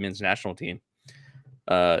for the men's national team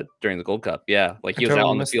during the Gold Cup. Yeah, like he was out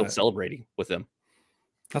on the field celebrating with them.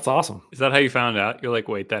 That's awesome. Is that how you found out? You're like,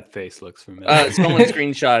 wait, that face looks familiar. Someone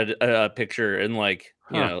screenshotted a picture and like,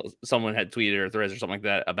 you know, someone had tweeted or threads or something like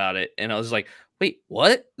that about it. And I was like, wait,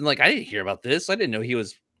 what? And like, I didn't hear about this. I didn't know he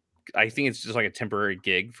was, I think it's just like a temporary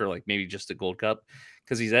gig for like maybe just the Gold Cup,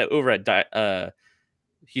 because he's over at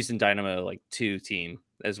Houston Dynamo like 2 team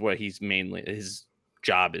is what he's mainly, his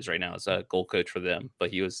job is right now, as a goal coach for them.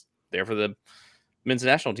 But he was there for the men's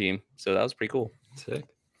national team. So that was pretty cool. Sick.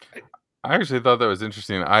 I actually thought that was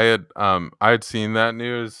interesting. I had seen that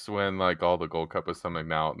news when like all the Gold Cup was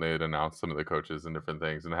coming out, and they had announced some of the coaches and different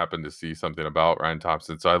things, and I happened to see something about Ryan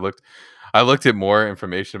Thompson. So I looked at more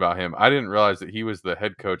information about him. I didn't realize that he was the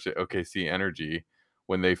head coach at OKC Energy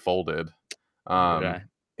when they folded.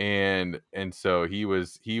 And so he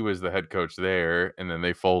was the head coach there, and then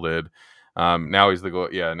they folded. Now he's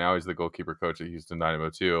the goalkeeper coach at Houston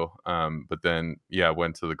Dynamo too. But then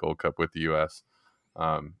went to the Gold Cup with the US.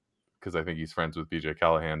 Because I think he's friends with BJ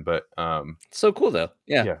Callahan, but so cool though.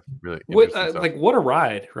 Yeah, really. What a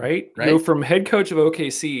ride, right? Go from head coach of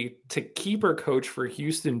OKC to keeper coach for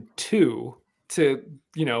Houston 2 to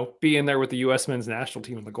be in there with the U.S. men's national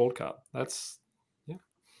team in the Gold Cup. That's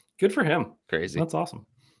good for him. Crazy. That's awesome.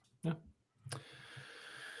 Yeah.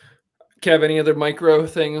 Kev, any other micro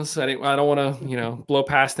things? I don't want to, blow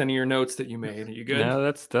past any of your notes that you made. Are you good? No,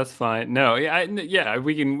 that's fine. No,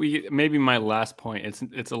 we maybe my last point.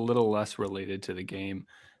 It's a little less related to the game,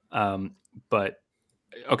 but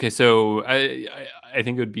okay. So I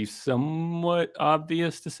think it would be somewhat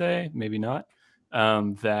obvious to say, maybe not,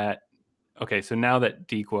 that okay. So now that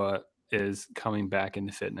Dikwa is coming back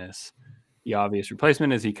into fitness, the obvious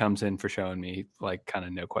replacement is he comes in for showing me like kind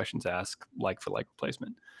of no questions asked, like for like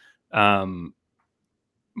replacement.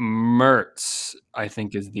 Mertz, I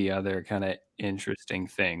think, is the other kind of interesting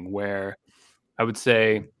thing, where I would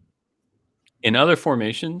say in other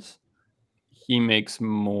formations he makes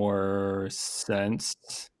more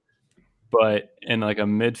sense, but in like a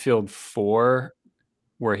midfield 4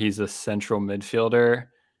 where he's a central midfielder,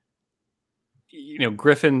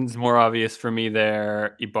 Griffin's more obvious for me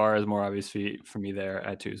there, Ibarra is more obvious for me there,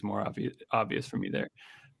 Etu is more obvious for me there.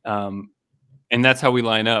 And that's how we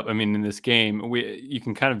line up. I mean, in this game, you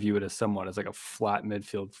can kind of view it as somewhat as like a flat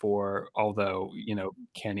midfield 4, although,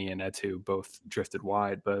 Kenny and Etu both drifted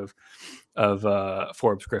wide, both of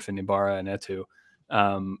Forbes, Griffin, Ibarra, and Etu.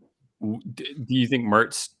 Do you think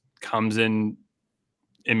Mertz comes in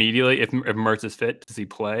immediately? If Mertz is fit, does he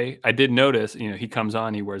play? I did notice, he comes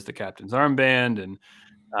on, he wears the captain's armband, and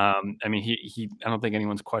I mean, I don't think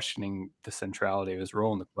anyone's questioning the centrality of his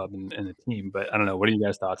role in the club and the team. But I don't know. What are you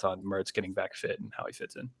guys' thoughts on Mertz getting back fit and how he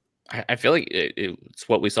fits in? I feel like it's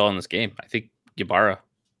what we saw in this game. I think Ybarra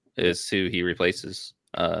is who he replaces.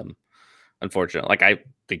 Unfortunately, like I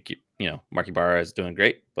think Mark Ybarra is doing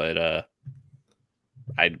great, but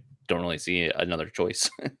I don't really see another choice.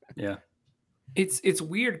 Yeah, it's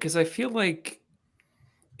weird because I feel like,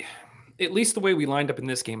 at least the way we lined up in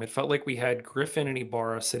this game, it felt like we had Griffin and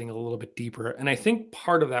Ibarra sitting a little bit deeper. And I think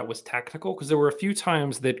part of that was tactical because there were a few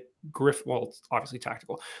times that it's obviously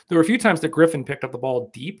tactical. There were a few times that Griffin picked up the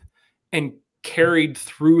ball deep and carried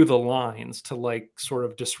through the lines to like sort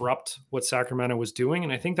of disrupt what Sacramento was doing.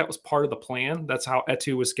 And I think that was part of the plan. That's how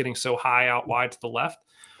Etu was getting so high out wide to the left.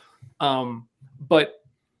 But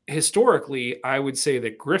historically, I would say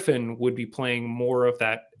that Griffin would be playing more of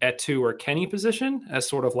that Etu or Kenny position as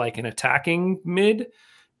sort of like an attacking mid.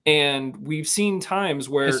 And we've seen times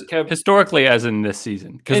where historically, as in this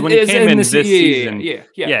season, because when he came in this season,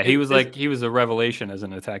 he was a revelation as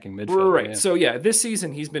an attacking midfielder. Right. Yeah. So this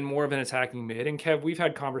season he's been more of an attacking mid. And Kev, we've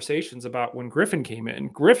had conversations about when Griffin came in,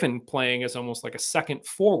 Griffin playing as almost like a second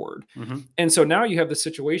forward. Mm-hmm. And so now you have the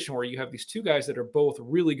situation where you have these two guys that are both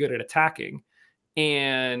really good at attacking.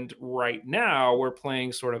 And right now we're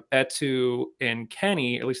playing sort of Etu and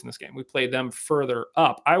Kenny, at least in this game. We play them further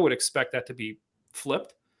up. I would expect that to be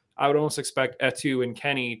flipped. I would almost expect Etu and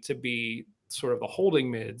Kenny to be sort of the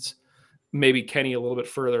holding mids, maybe Kenny a little bit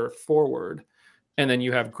further forward. And then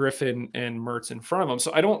you have Griffin and Mertz in front of them.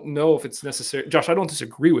 So I don't know if it's necessary. Josh, I don't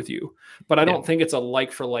disagree with you, but I don't think it's a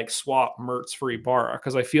like for like swap Mertz for Ibarra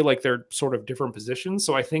because I feel like they're sort of different positions.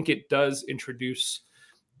 So I think it does introduce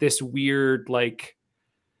this weird, like,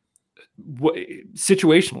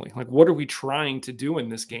 situationally, like, what are we trying to do in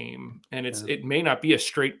this game? And it may not be a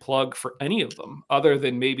straight plug for any of them other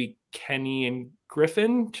than maybe Kenny and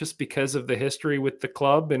Griffin, just because of the history with the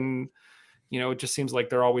club. And, it just seems like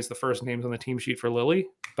they're always the first names on the team sheet for Lily,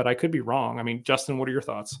 but I could be wrong. I mean, Justin, what are your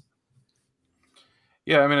thoughts?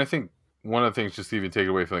 Yeah, I mean, I think one of the things just to even take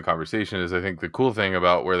away from the conversation is I think the cool thing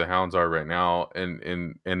about where the Hounds are right now and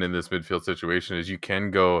in this midfield situation is you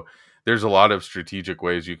can go, there's a lot of strategic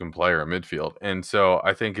ways you can play our midfield. And so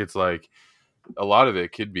I think it's like a lot of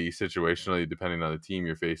it could be situationally depending on the team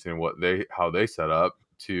you're facing and how they set up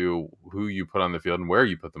to who you put on the field and where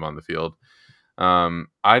you put them on the field.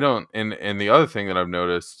 I don't, and the other thing that I've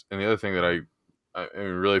noticed and the other thing that I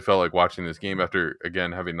really felt like watching this game after,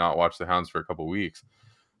 again, having not watched the Hounds for a couple of weeks,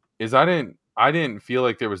 is I didn't feel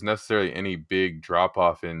like there was necessarily any big drop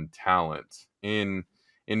off in talent in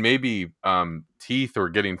maybe teeth or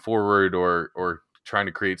getting forward or trying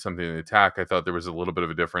to create something in the attack. I thought there was a little bit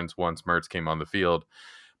of a difference once Mertz came on the field,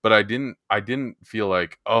 but I didn't feel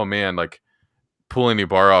like, oh man, like pulling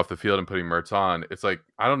Ibarra off the field and putting Mertz on. It's like,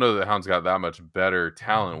 I don't know that the Hounds got that much better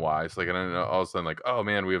talent wise. Like, I don't know, all of a sudden, like, oh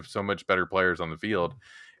man, we have so much better players on the field.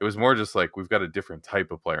 It was more just like, we've got a different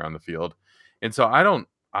type of player on the field. And so I don't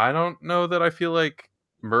know that I feel like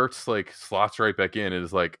Mertz like slots right back in. It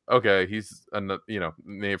is like, okay, he's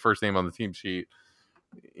first name on the team sheet,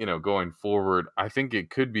 going forward. I think it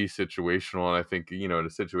could be situational. And I think, in a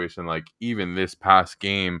situation like even this past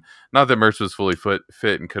game, not that Mertz was fully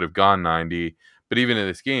fit and could have gone 90, but even in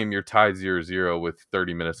this game, you're tied 0-0 with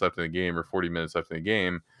 30 minutes left in the game or 40 minutes left in the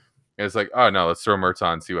game. And it's like, oh no, let's throw Mertz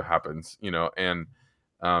on and see what happens, and,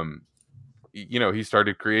 he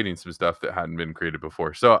started creating some stuff that hadn't been created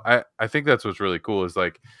before. So I think that's what's really cool is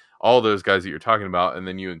like all those guys that you're talking about. And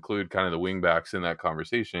then you include kind of the wing backs in that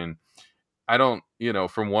conversation. I don't,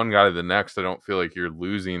 from one guy to the next, I don't feel like you're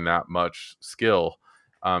losing that much skill.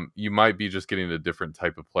 You might be just getting a different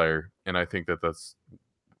type of player. And I think that's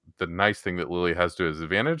the nice thing that Lily has to his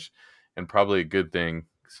advantage and probably a good thing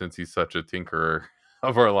since he's such a tinkerer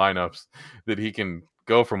of our lineups that he can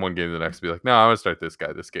go from one game to the next and be like, no, I'm going to start this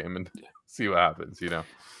guy this game and see what happens,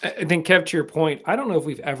 I think, Kev, to your point, I don't know if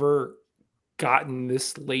we've ever gotten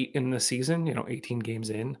this late in the season, 18 games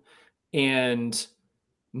in, and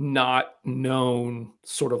not known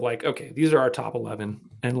sort of like, okay, these are our top 11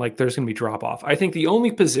 and like there's going to be drop off. I think the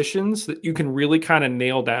only positions that you can really kind of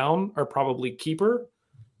nail down are probably keeper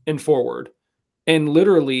and forward. And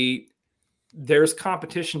literally there's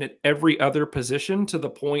competition at every other position to the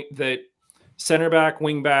point that center back,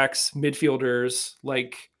 wing backs, midfielders,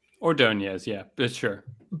 like Ordonez, yeah, that's sure.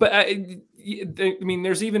 But I mean,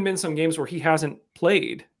 there's even been some games where he hasn't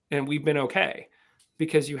played and we've been okay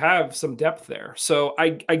because you have some depth there. So I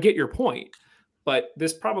get your point, but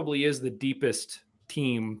this probably is the deepest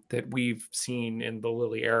team that we've seen in the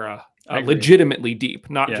Lily era, legitimately deep,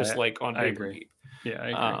 not just like on paper deep. Yeah,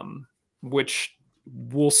 I agree. Which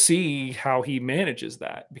we'll see how he manages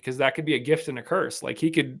that, because that could be a gift and a curse. Like,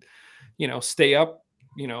 he could, stay up,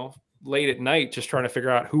 late at night just trying to figure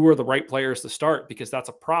out who are the right players to start, because that's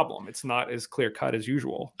a problem. It's not as clear cut as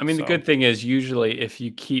usual. I mean, the good thing is usually if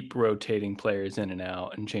you keep rotating players in and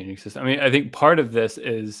out and changing system. I mean, I think part of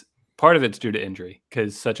it's due to injury,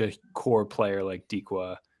 because such a core player like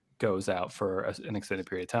Dikwa goes out for an extended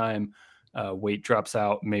period of time. Weight drops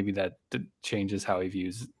out. Maybe that changes how he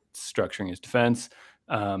views structuring his defense.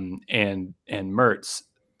 And Mertz,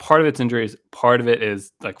 part of its injuries, part of it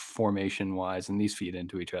is like formation wise, and these feed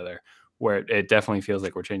into each other, where it definitely feels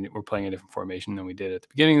like we're playing a different formation than we did at the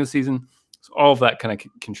beginning of the season. So all of that kind of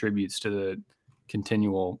contributes to the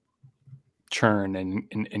continual churn and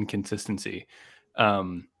inconsistency.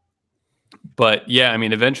 But yeah, I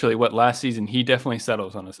mean, eventually, last season he definitely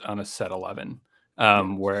settles on a set 11,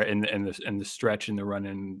 where in the stretch in the run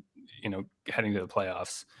in, heading to the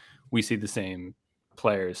playoffs, we see the same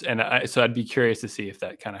players, and so I'd be curious to see if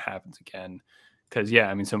that kind of happens again, because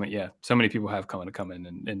I mean, so many people have come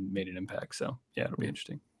in and made an impact. So yeah, it'll be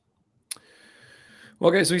interesting. Well,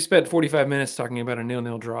 guys, we spent 45 minutes talking about a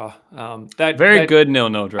 0-0 draw. Good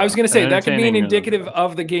 0-0 draw. I was going to say that could be an indicative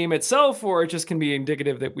of the game itself, or it just can be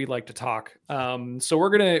indicative that we like to talk. So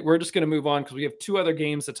we're just gonna move on, because we have two other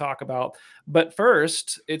games to talk about. But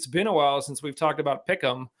first, it's been a while since we've talked about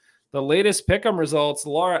Pick'em. The latest Pick'em results: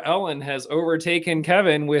 Laura Ellen has overtaken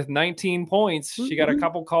Kevin with 19 points. She got a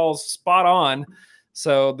couple calls spot on.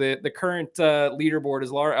 So the current leaderboard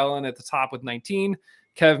is Laura Ellen at the top with 19.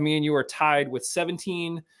 Kev, me and you are tied with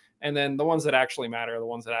 17. And then the ones that actually matter, the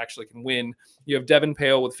ones that actually can win, you have Devin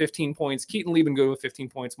Pale with 15 points, Keaton Liebengood with 15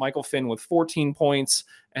 points, Michael Finn with 14 points,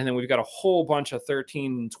 and then we've got a whole bunch of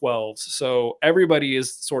 13 and 12s. So everybody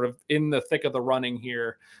is sort of in the thick of the running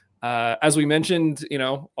here. As we mentioned,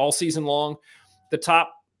 all season long, the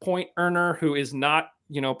top point earner who is not,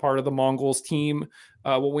 part of the Mongols team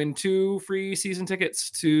will win 2 free season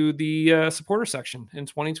tickets to the supporter section in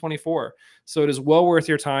 2024. So it is well worth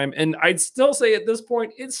your time. And I'd still say at this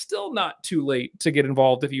point, it's still not too late to get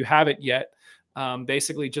involved if you haven't yet.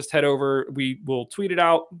 Basically, just head over. We will tweet it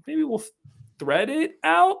out. Maybe we'll thread it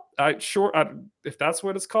out. If that's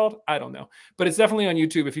what it's called, I don't know. But it's definitely on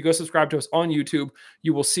YouTube. If you go subscribe to us on YouTube,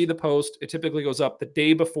 you will see the post. It typically goes up the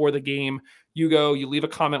day before the game. You leave a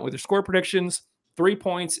comment with your score predictions. 3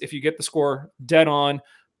 points if you get the score dead on,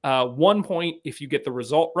 1 point if you get the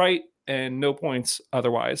result right, and no points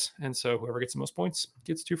otherwise. And so whoever gets the most points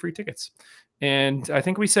gets 2 free tickets. And I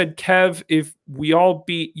think we said, Kev, if we all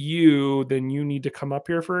beat you, then you need to come up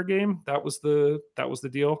here for a game. That was the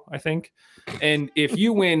deal, I think. And if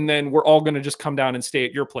you win, then we're all going to just come down and stay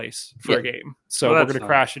at your place for a game. So we're going to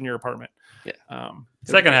crash in your apartment. Yeah.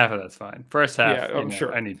 Second half of that's fine. First half, I'm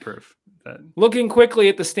sure. I need proof. Looking quickly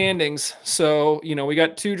at the standings. So, we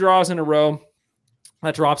got 2 draws in a row.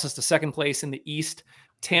 That drops us to second place in the East.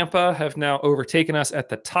 Tampa have now overtaken us at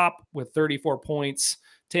the top with 34 points.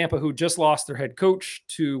 Tampa, who just lost their head coach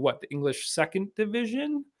to the English second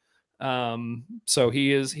division. So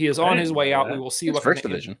he is on his way out. We will see what first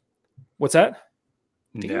division. What's that?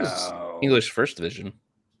 No. English first division.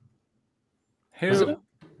 Who?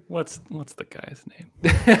 What's the guy's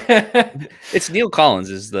name? It's Neil Collins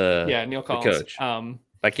is Neil Collins, the coach.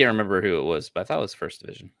 I can't remember who it was, but I thought it was first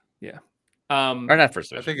division. Yeah. Or not first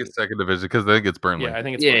division. I think it's second division, because I think it's Burnley. Yeah, I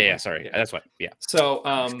think it's Burnley. Burnley. Yeah, sorry. Yeah. That's why. Yeah. So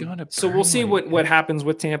we'll see what happens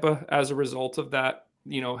with Tampa as a result of that.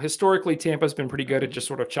 Historically, Tampa's been pretty good at just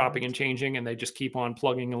sort of chopping and changing, and they just keep on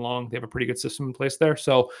plugging along. They have a pretty good system in place there.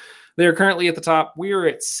 So they are currently at the top. We are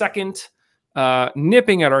at second.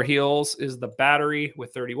 Nipping at our heels is the Battery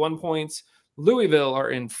with 31 points. Louisville are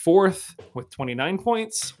in fourth with 29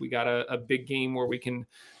 points. We got a big game where we can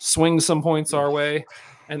swing some points our way.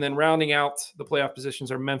 And then rounding out the playoff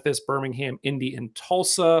positions are Memphis, Birmingham, Indy, and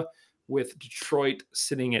Tulsa, with Detroit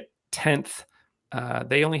sitting at 10th.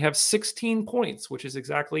 They only have 16 points, which is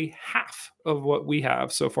exactly half of what we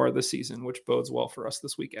have so far this season, which bodes well for us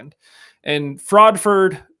this weekend. And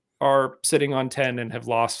Fraudford are sitting on 10 and have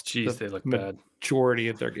lost they look bad. Majority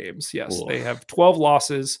of their games. Yes, They have 12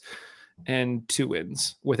 losses and 2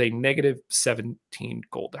 wins with a negative 17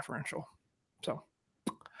 goal differential. So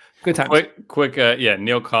good times. Quick.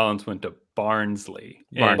 Neil Collins went to Barnsley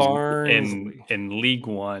in League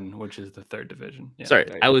One, which is the 3rd division. Yeah,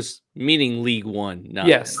 sorry, I was meaning League One. Not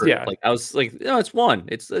Like I was like, no, it's one.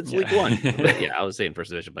 It's League One. But I was saying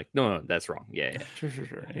first division. I'm like, no, that's wrong. Yeah.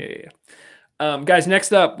 Sure. Yeah. Guys,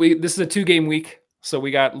 next up, this is a 2-game week. So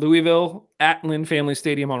we got Louisville at Lynn Family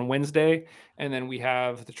Stadium on Wednesday, and then we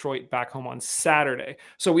have Detroit back home on Saturday.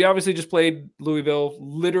 So we obviously just played Louisville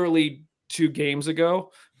literally 2 games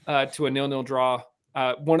ago to a 0-0 draw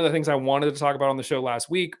One of the things I wanted to talk about on the show last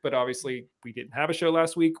week, but obviously we didn't have a show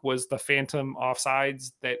last week, was the phantom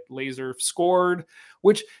offsides that Laser scored,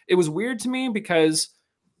 which it was weird to me because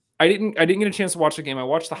I didn't get a chance to watch the game. I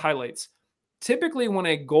watched the highlights. Typically, when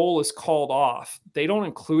a goal is called off, they don't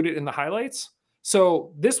include it in the highlights.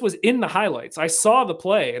 So this was in the highlights. I saw the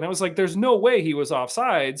play and I was like, there's no way he was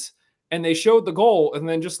offsides. And they showed the goal, and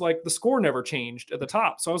then just like the score never changed at the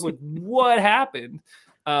top. So I was like, what happened?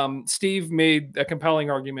 Steve made a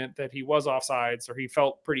compelling argument that he was offsides, or he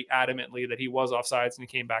felt pretty adamantly that he was offsides, and he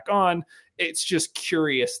came back on. It's just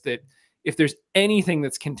curious that if there's anything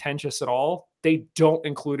that's contentious at all, they don't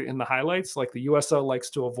include it in the highlights. Like the USL likes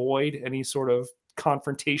to avoid any sort of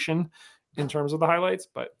confrontation in terms of the highlights,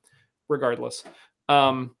 but regardless.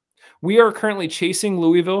 We are currently chasing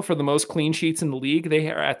Louisville for the most clean sheets in the league.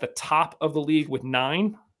 They are at the top of the league with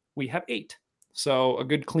 9. We have 8. So a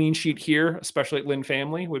good clean sheet here, especially at Lynn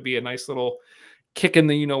Family, would be a nice little kick in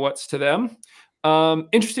the you-know-whats to them.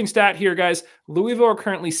 Interesting stat here, guys. Louisville are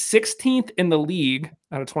currently 16th in the league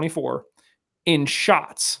out of 24 in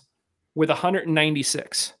shots with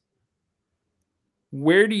 196.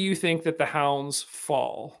 Where do you think that the Hounds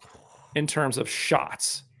fall in terms of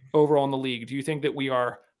shots overall in the league? Do you think that we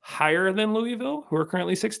are higher than Louisville, who are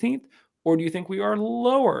currently 16th, or do you think we are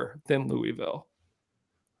lower than Louisville?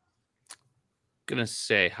 Gonna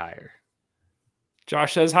say higher.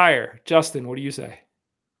 Josh says higher. Justin, what do you say?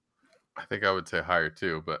 I think I would say higher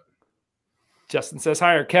too, but Justin says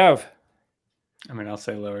higher. Kev? I mean, I'll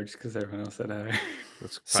say lower just because everyone else said higher.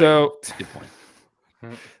 So, good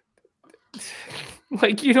point.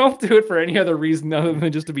 Like, you don't do it for any other reason other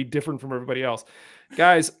than just to be different from everybody else.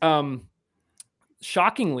 Guys,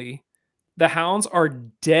 shockingly, the Hounds are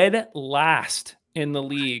dead last in the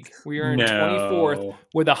league. We are in 24th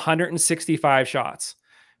with 165 shots.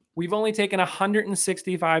 We've only taken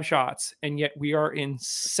 165 shots, and yet we are in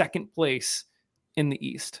second place in the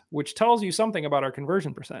East, which tells you something about our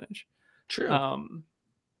conversion percentage. True.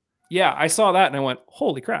 Yeah, I saw that and I went,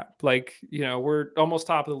 holy crap. Like, we're almost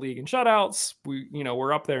top of the league in shutouts.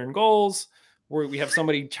 We're up there in goals. We have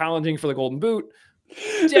somebody challenging for the Golden Boot.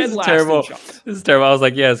 This is terrible. This is terrible. I was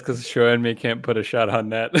like, yes, because Show and me can't put a shot on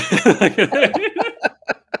net.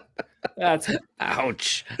 That's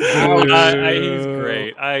ouch. He's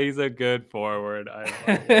great. He's a good forward.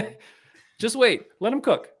 Just wait. Let him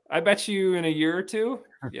cook. I bet you in a year or two.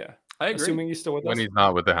 Yeah. I agree. Assuming he's still with us. When he's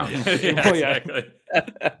not with the Hounds. Exactly.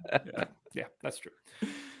 Yeah, that's true.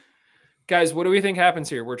 Guys, what do we think happens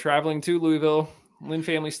here? We're traveling to Louisville, Lynn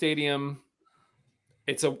Family Stadium.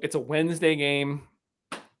 It's a Wednesday game.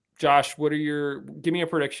 Josh, give me a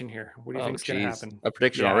prediction here. What do you think is going to happen? A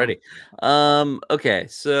prediction already. Okay,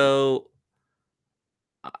 so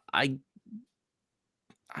I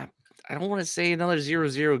don't want to say another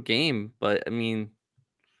 0-0 game, but I mean,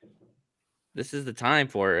 this is the time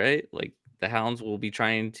for it, right? Like, the Hounds will be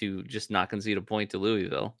trying to just not concede a point to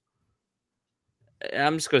Louisville.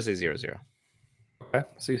 I'm just going to say 0-0. Okay,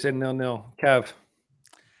 so you said 0-0. Kev?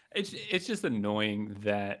 It's just annoying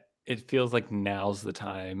that it feels like now is the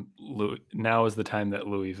time that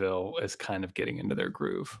Louisville is kind of getting into their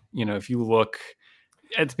groove. If you look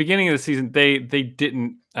at the beginning of the season, they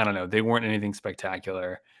didn't, I don't know, they weren't anything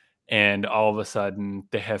spectacular. And all of a sudden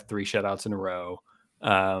they have 3 shutouts in a row.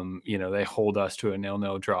 They hold us to a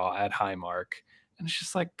 0-0 draw at Highmark. And it's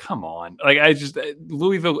just like, come on. Like,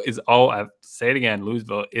 Louisville is I'll say it again,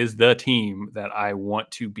 Louisville is the team that I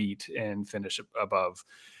want to beat and finish above.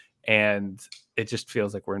 And it just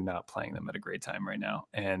feels like we're not playing them at a great time right now.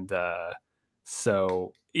 And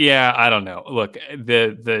so, yeah, I don't know. Look,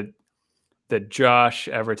 the Josh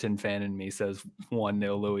Everton fan in me says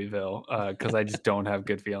 1-0 Louisville because I just don't have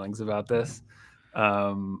good feelings about this.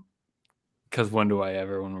 Because when do I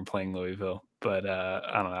ever when we're playing Louisville? But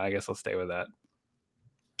I don't know. I guess I'll stay with that.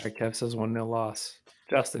 All right, Kev says 1-0 loss.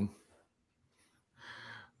 Justin?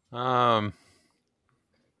 I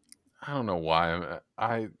don't know why.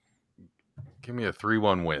 Give me a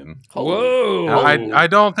 3-1 win. Whoa! I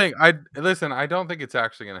don't think it's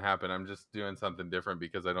actually going to happen. I'm just doing something different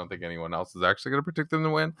because I don't think anyone else is actually going to predict them to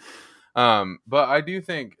win. But I do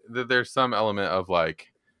think that there's some element of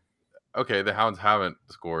like, okay, the Hounds haven't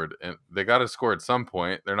scored and they got to score at some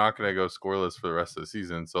point. They're not going to go scoreless for the rest of the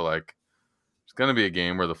season. So like, it's going to be a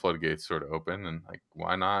game where the floodgates sort of open, and like,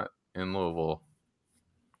 why not in Louisville?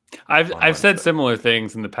 I've said similar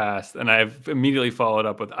things in the past, and I've immediately followed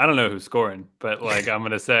up with I don't know who's scoring, but like I'm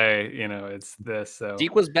gonna say it's this. So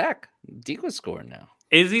Deke was back. Deke was scoring now.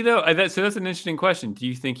 Is he though? So that's an interesting question. Do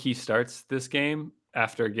you think he starts this game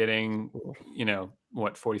after getting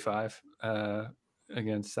 45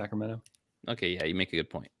 against Sacramento? Okay, yeah, you make a good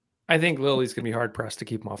point. I think Lily's going to be hard pressed to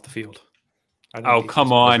keep him off the field. Oh,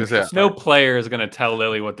 come on. No player is going to tell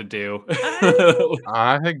Lily what to do.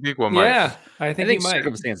 I think Dequa might. Yeah, I think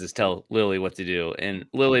circumstances tell Lily what to do. And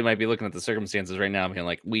Lily might be looking at the circumstances right now and being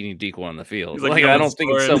like, we need Dequa on the field. He's like, I don't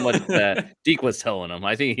think it's so much that Dequa's telling him.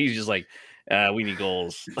 I think he's just like, we need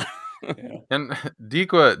goals. Yeah. And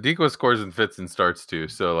Dequa scores and fits and starts too.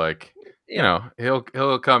 So like, you know,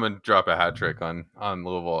 he'll come and drop a hat trick on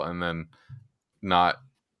Louisville and then not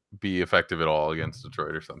be effective at all against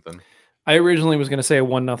Detroit or something. I originally was going to say a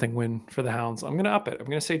 1-0 win for the Hounds. I'm going to up it. I'm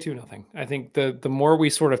going to say 2-0. I think the more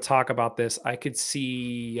we sort of talk about this, I could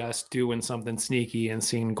see us doing something sneaky and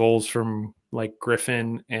seeing goals from like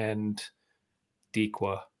Griffin and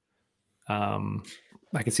Dequa.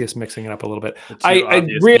 I could see us mixing it up a little bit. I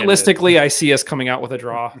realistically, I see us coming out with a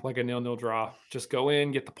draw, like a 0-0 draw. Just go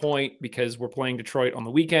in, get the point, because we're playing Detroit on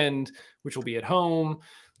the weekend, which will be at home.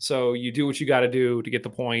 So you do what you got to do to get the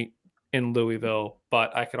point in Louisville,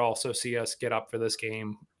 but I could also see us get up for this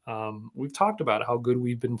game. We've talked about how good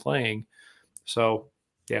we've been playing. So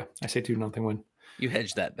yeah, I say 2-0 win. You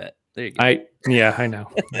hedged that bet. There you go. I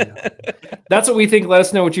know. That's what we think. Let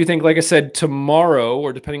us know what you think. Like I said, tomorrow,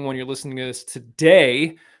 or depending on when you're listening to this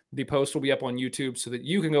today, the post will be up on YouTube so that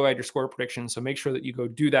you can go add your score prediction. So make sure that you go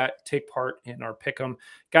do that. Take part in our pick'em.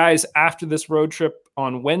 Guys, after this road trip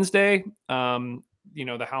on Wednesday,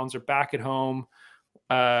 the Hounds are back at home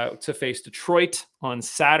to face Detroit on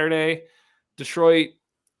Saturday. Detroit,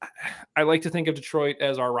 I like to think of Detroit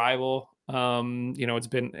as our rival. It's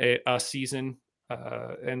been a season,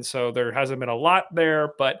 and so there hasn't been a lot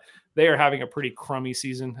there, but they are having a pretty crummy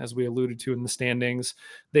season, as we alluded to in the standings.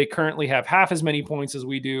 They currently have half as many points as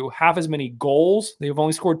we do, half as many goals. They've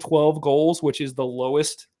only scored 12 goals, which is the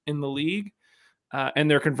lowest in the league, and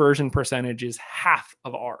their conversion percentage is half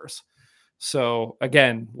of ours. So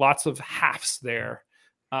again, lots of halves there.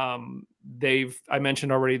 I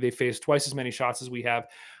mentioned already, they faced twice as many shots as we have.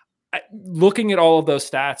 Looking at all of those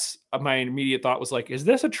stats, my immediate thought was like, is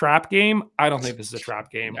this a trap game? I don't think this is a trap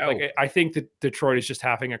game. No. Like, I think that Detroit is just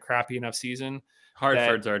having a crappy enough season.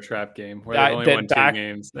 Hartford's our trap game where they've only won 2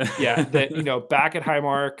 games. Yeah. That, back at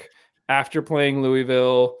Highmark after playing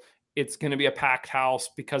Louisville, it's going to be a packed house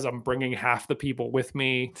because I'm bringing half the people with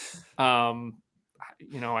me. I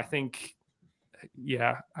think,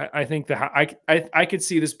 I think that I could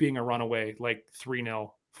see this being a runaway, like 3-0,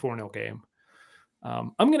 4-0 game.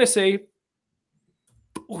 I'm going to say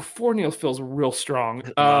 4-0 feels real strong.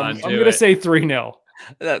 I'm going to say 3-0.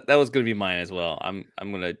 That was going to be mine as well. I'm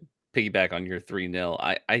going to piggyback on your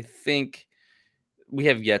 3-0. I think we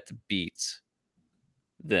have yet to beat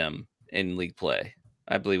them in league play.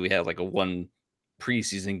 I believe we have like a one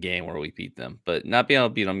preseason game where we beat them, but not being able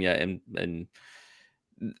to beat them yet. And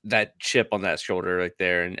that chip on that shoulder right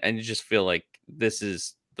there. And you just feel like this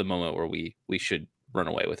is the moment where we should run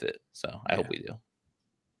away with it. So I hope we do.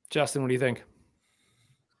 Justin, what do you think?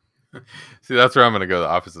 See, that's where I'm going to go the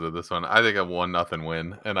opposite of this one. I think a 1-0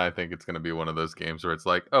 win, and I think it's going to be one of those games where it's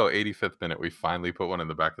like, 85th minute, we finally put one in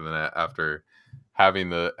the back of the net after having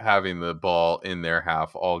the ball in their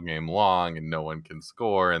half all game long, and no one can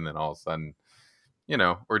score, and then all of a sudden,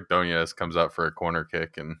 Ordonez comes out for a corner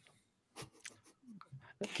kick and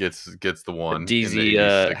gets the one.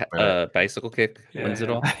 DZ bicycle kick wins it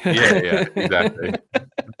all. Yeah, exactly.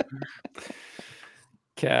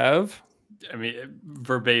 Kev? I mean,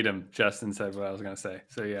 verbatim, Justin said what I was going to say.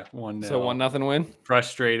 So, 1-0. So 1-0 win?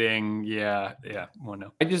 Frustrating. Yeah,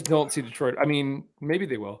 1-0. I just don't see Detroit. I mean, maybe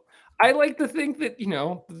they will. I like to think that,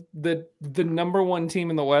 the number one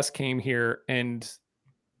team in the West came here and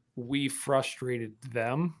we frustrated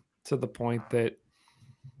them to the point that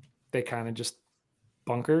they kind of just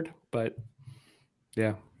bunkered. But,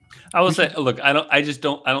 yeah. I will say, look, I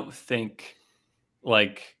don't think,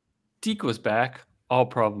 like, Deke was back. All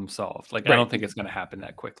problem solved. Like, right. I don't think it's going to happen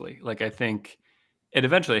that quickly. Like, I think it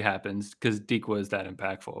eventually happens because Deke was that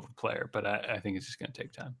impactful of a player, but I think it's just going to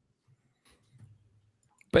take time.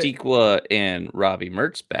 But Dequa and Robbie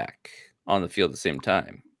Mertz back on the field at the same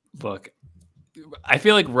time. Look, I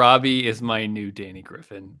feel like Robbie is my new Danny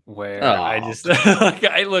Griffin, where I just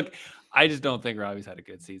I just don't think Robbie's had a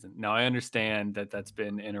good season. Now I understand that that's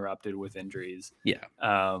been interrupted with injuries. Yeah.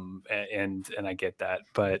 And I get that,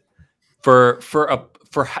 but for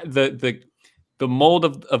the mold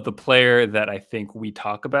of the player that I think we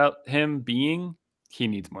talk about him being, he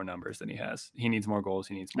needs more numbers than he has. He needs more goals.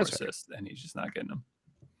 He needs more assists, and he's just not getting them.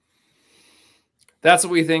 That's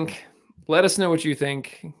what we think. Let us know what you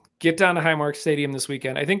think. Get down to Highmark Stadium this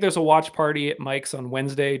weekend. I think there's a watch party at Mike's on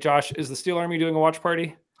Wednesday. Josh, is the Steel Army doing a watch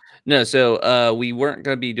party? No, so we weren't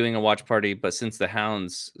going to be doing a watch party, but since the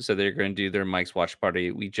Hounds, so they're going to do their Mike's watch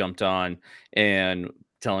party, we jumped on and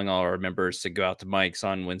telling all our members to go out to Mike's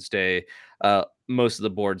on Wednesday. Most of the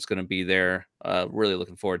board's going to be there. Really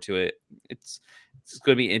looking forward to it. It's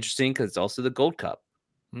going to be interesting because it's also the Gold Cup,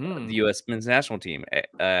 the U.S. men's national team.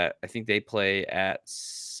 I think they play at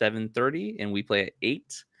 7:30 and we play at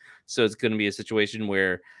 8. So it's going to be a situation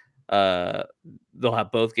where they'll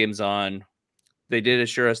have both games on. They did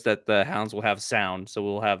assure us that the Hounds will have sound, so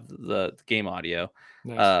we'll have the game audio.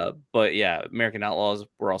 Nice. But yeah, American Outlaws,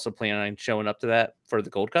 we're also planning on showing up to that for the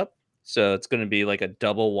Gold Cup. So it's going to be like a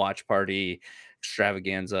double watch party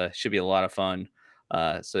extravaganza. Should be a lot of fun.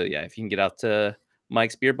 So yeah, if you can get out to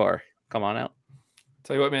Mike's Beer Bar, come on out.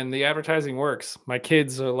 Tell you what, man, the advertising works. My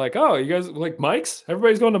kids are like, "Oh, you guys like Mike's?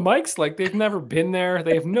 Everybody's going to Mike's." Like they've never been there.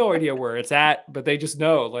 They have no idea where it's at, but they just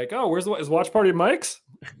know, like, "Oh, is watch party at Mike's?"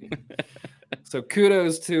 So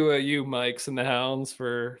kudos to you, Mike's and the Hounds,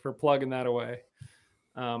 for plugging that away.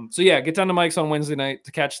 So yeah, get down to Mike's on Wednesday night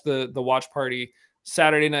to catch the watch party.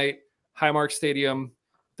 Saturday night, Highmark Stadium.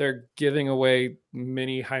 They're giving away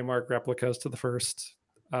mini Highmark replicas to the first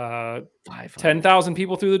 10,000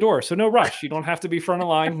 people through the door. So no rush. You don't have to be front of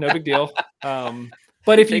line. No big deal.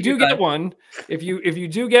 But if you do get one, if you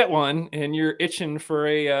do get one and you're itching for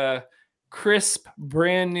a crisp,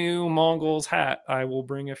 brand new Mongols hat, I will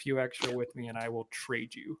bring a few extra with me and I will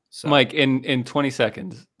trade you. So Mike, in 20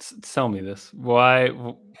 seconds, tell me this. Why?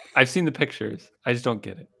 I've seen the pictures. I just don't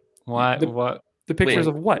get it. Why? What? The pictures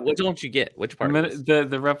of what? What don't you get? Which part?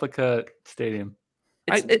 The replica stadium.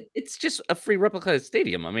 It's just a free replica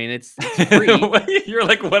stadium. I mean, it's free. You're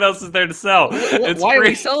like, what else is there to sell? Why are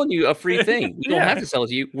we selling you a free thing? We don't have to sell it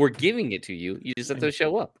to you. We're giving it to you. You just have to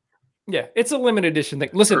show up. Yeah, it's a limited edition thing.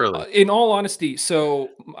 Listen, in all honesty, so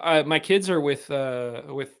my kids are with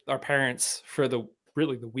our parents for the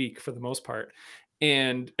week for the most part.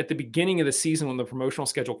 And at the beginning of the season, when the promotional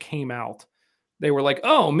schedule came out, they were like,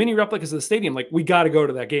 "Oh, mini replicas of the stadium. Like, we got to go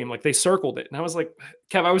to that game." Like, they circled it, and I was like,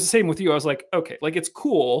 "Kev, I was the same with you." I was like, "Okay, like it's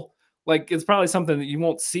cool. Like, it's probably something that you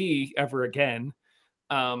won't see ever again."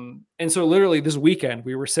 And so literally this weekend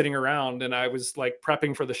we were sitting around and I was like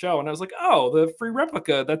prepping for the show and I was like, "Oh, the free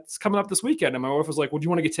replica that's coming up this weekend." And my wife was like, "Well, do you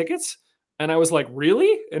want to get tickets?" And I was like,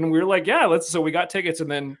 "Really?" And we were like, "Yeah, let's." So we got tickets and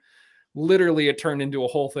then literally it turned into a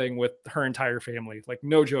whole thing with her entire family. Like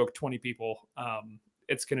no joke, 20 people.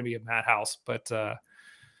 It's going to be a madhouse, but yeah.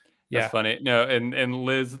 That's funny. No, and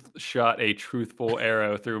Liz shot a truthful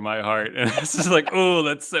arrow through my heart, and it's just like, oh,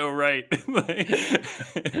 that's so right.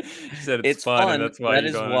 She said it's fun, and that's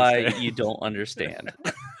why you don't understand.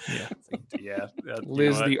 Yeah,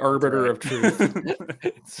 Liz, the arbiter of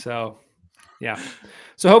truth. So, yeah.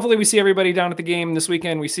 So hopefully we see everybody down at the game this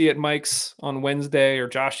weekend. We see it at Mike's on Wednesday, or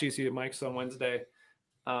Josh, you see it at Mike's on Wednesday.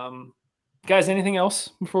 Guys, anything else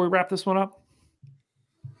before we wrap this one up?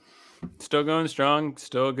 Still going strong,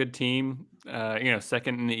 still a good team.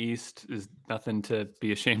 Second in the East is nothing to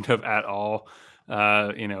be ashamed of at all. 3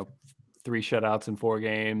 shutouts in 4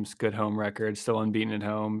 games, good home record, still unbeaten at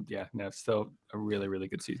home. Yeah, no, still a really, really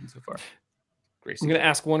good season so far. Great season. I'm going to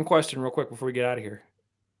ask one question real quick before we get out of here.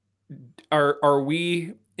 Are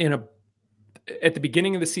we at the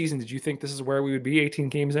beginning of the season, did you think this is where we would be 18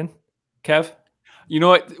 games in? Kev? You know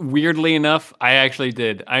what? Weirdly enough, I actually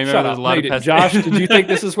did. I remember there's a lot of Josh, did you think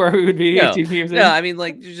this is where we would be 18 games in? No, I mean,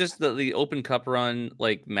 like, just the Open Cup run,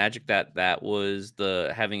 like, magic that was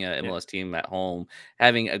having a MLS team at home,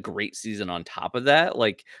 having a great season on top of that,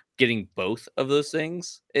 like, getting both of those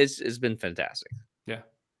things has been fantastic. Yeah.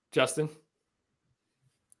 Justin?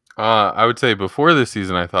 I would say before this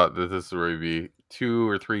season, I thought that this would be 2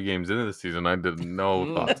 or 3 games into the season. I did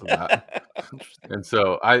no thoughts of that. And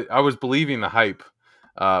so I was believing the hype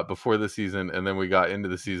before the season, and then we got into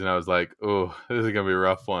the season. I was like, "Oh, this is gonna be a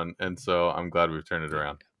rough one," and so I'm glad we've turned it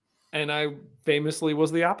around. And I famously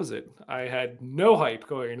was the opposite. I had no hype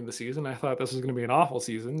going into the season. I thought this was going to be an awful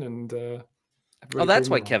season, and that's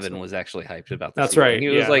why Kevin was actually hyped about this. That's season. Right. He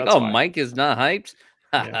was like, "Oh, why. Mike is not hyped."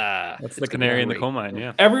 Yeah. That's the canary in the coal mine.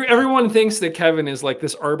 Yeah. Everyone thinks that Kevin is like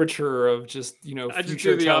this arbiter of just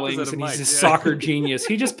future tellings, and he's a soccer genius.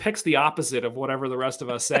 He just picks the opposite of whatever the rest of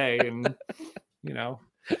us say, and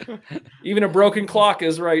even a broken clock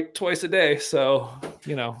is right twice a day. So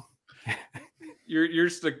you're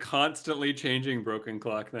just a constantly changing broken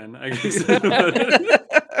clock. Then I guess.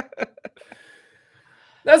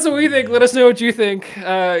 That's what we think. Let us know what you think.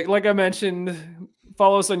 Like I mentioned,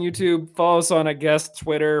 follow us on YouTube, follow us on, I guess,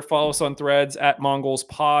 Twitter, follow us on Threads at Mongols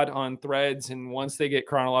Pod on Threads. And once they get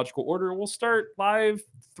chronological order, we'll start live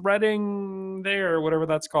threading there, whatever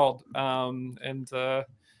that's called.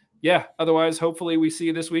 yeah, otherwise, hopefully we see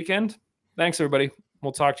you this weekend. Thanks, everybody.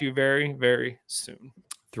 We'll talk to you very, very soon.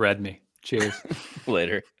 Thread me. Cheers.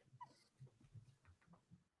 Later.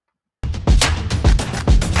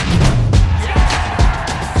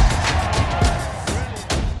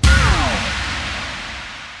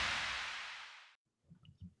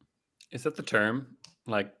 Is that the term?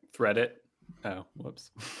 Like thread it? Oh,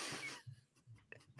 whoops.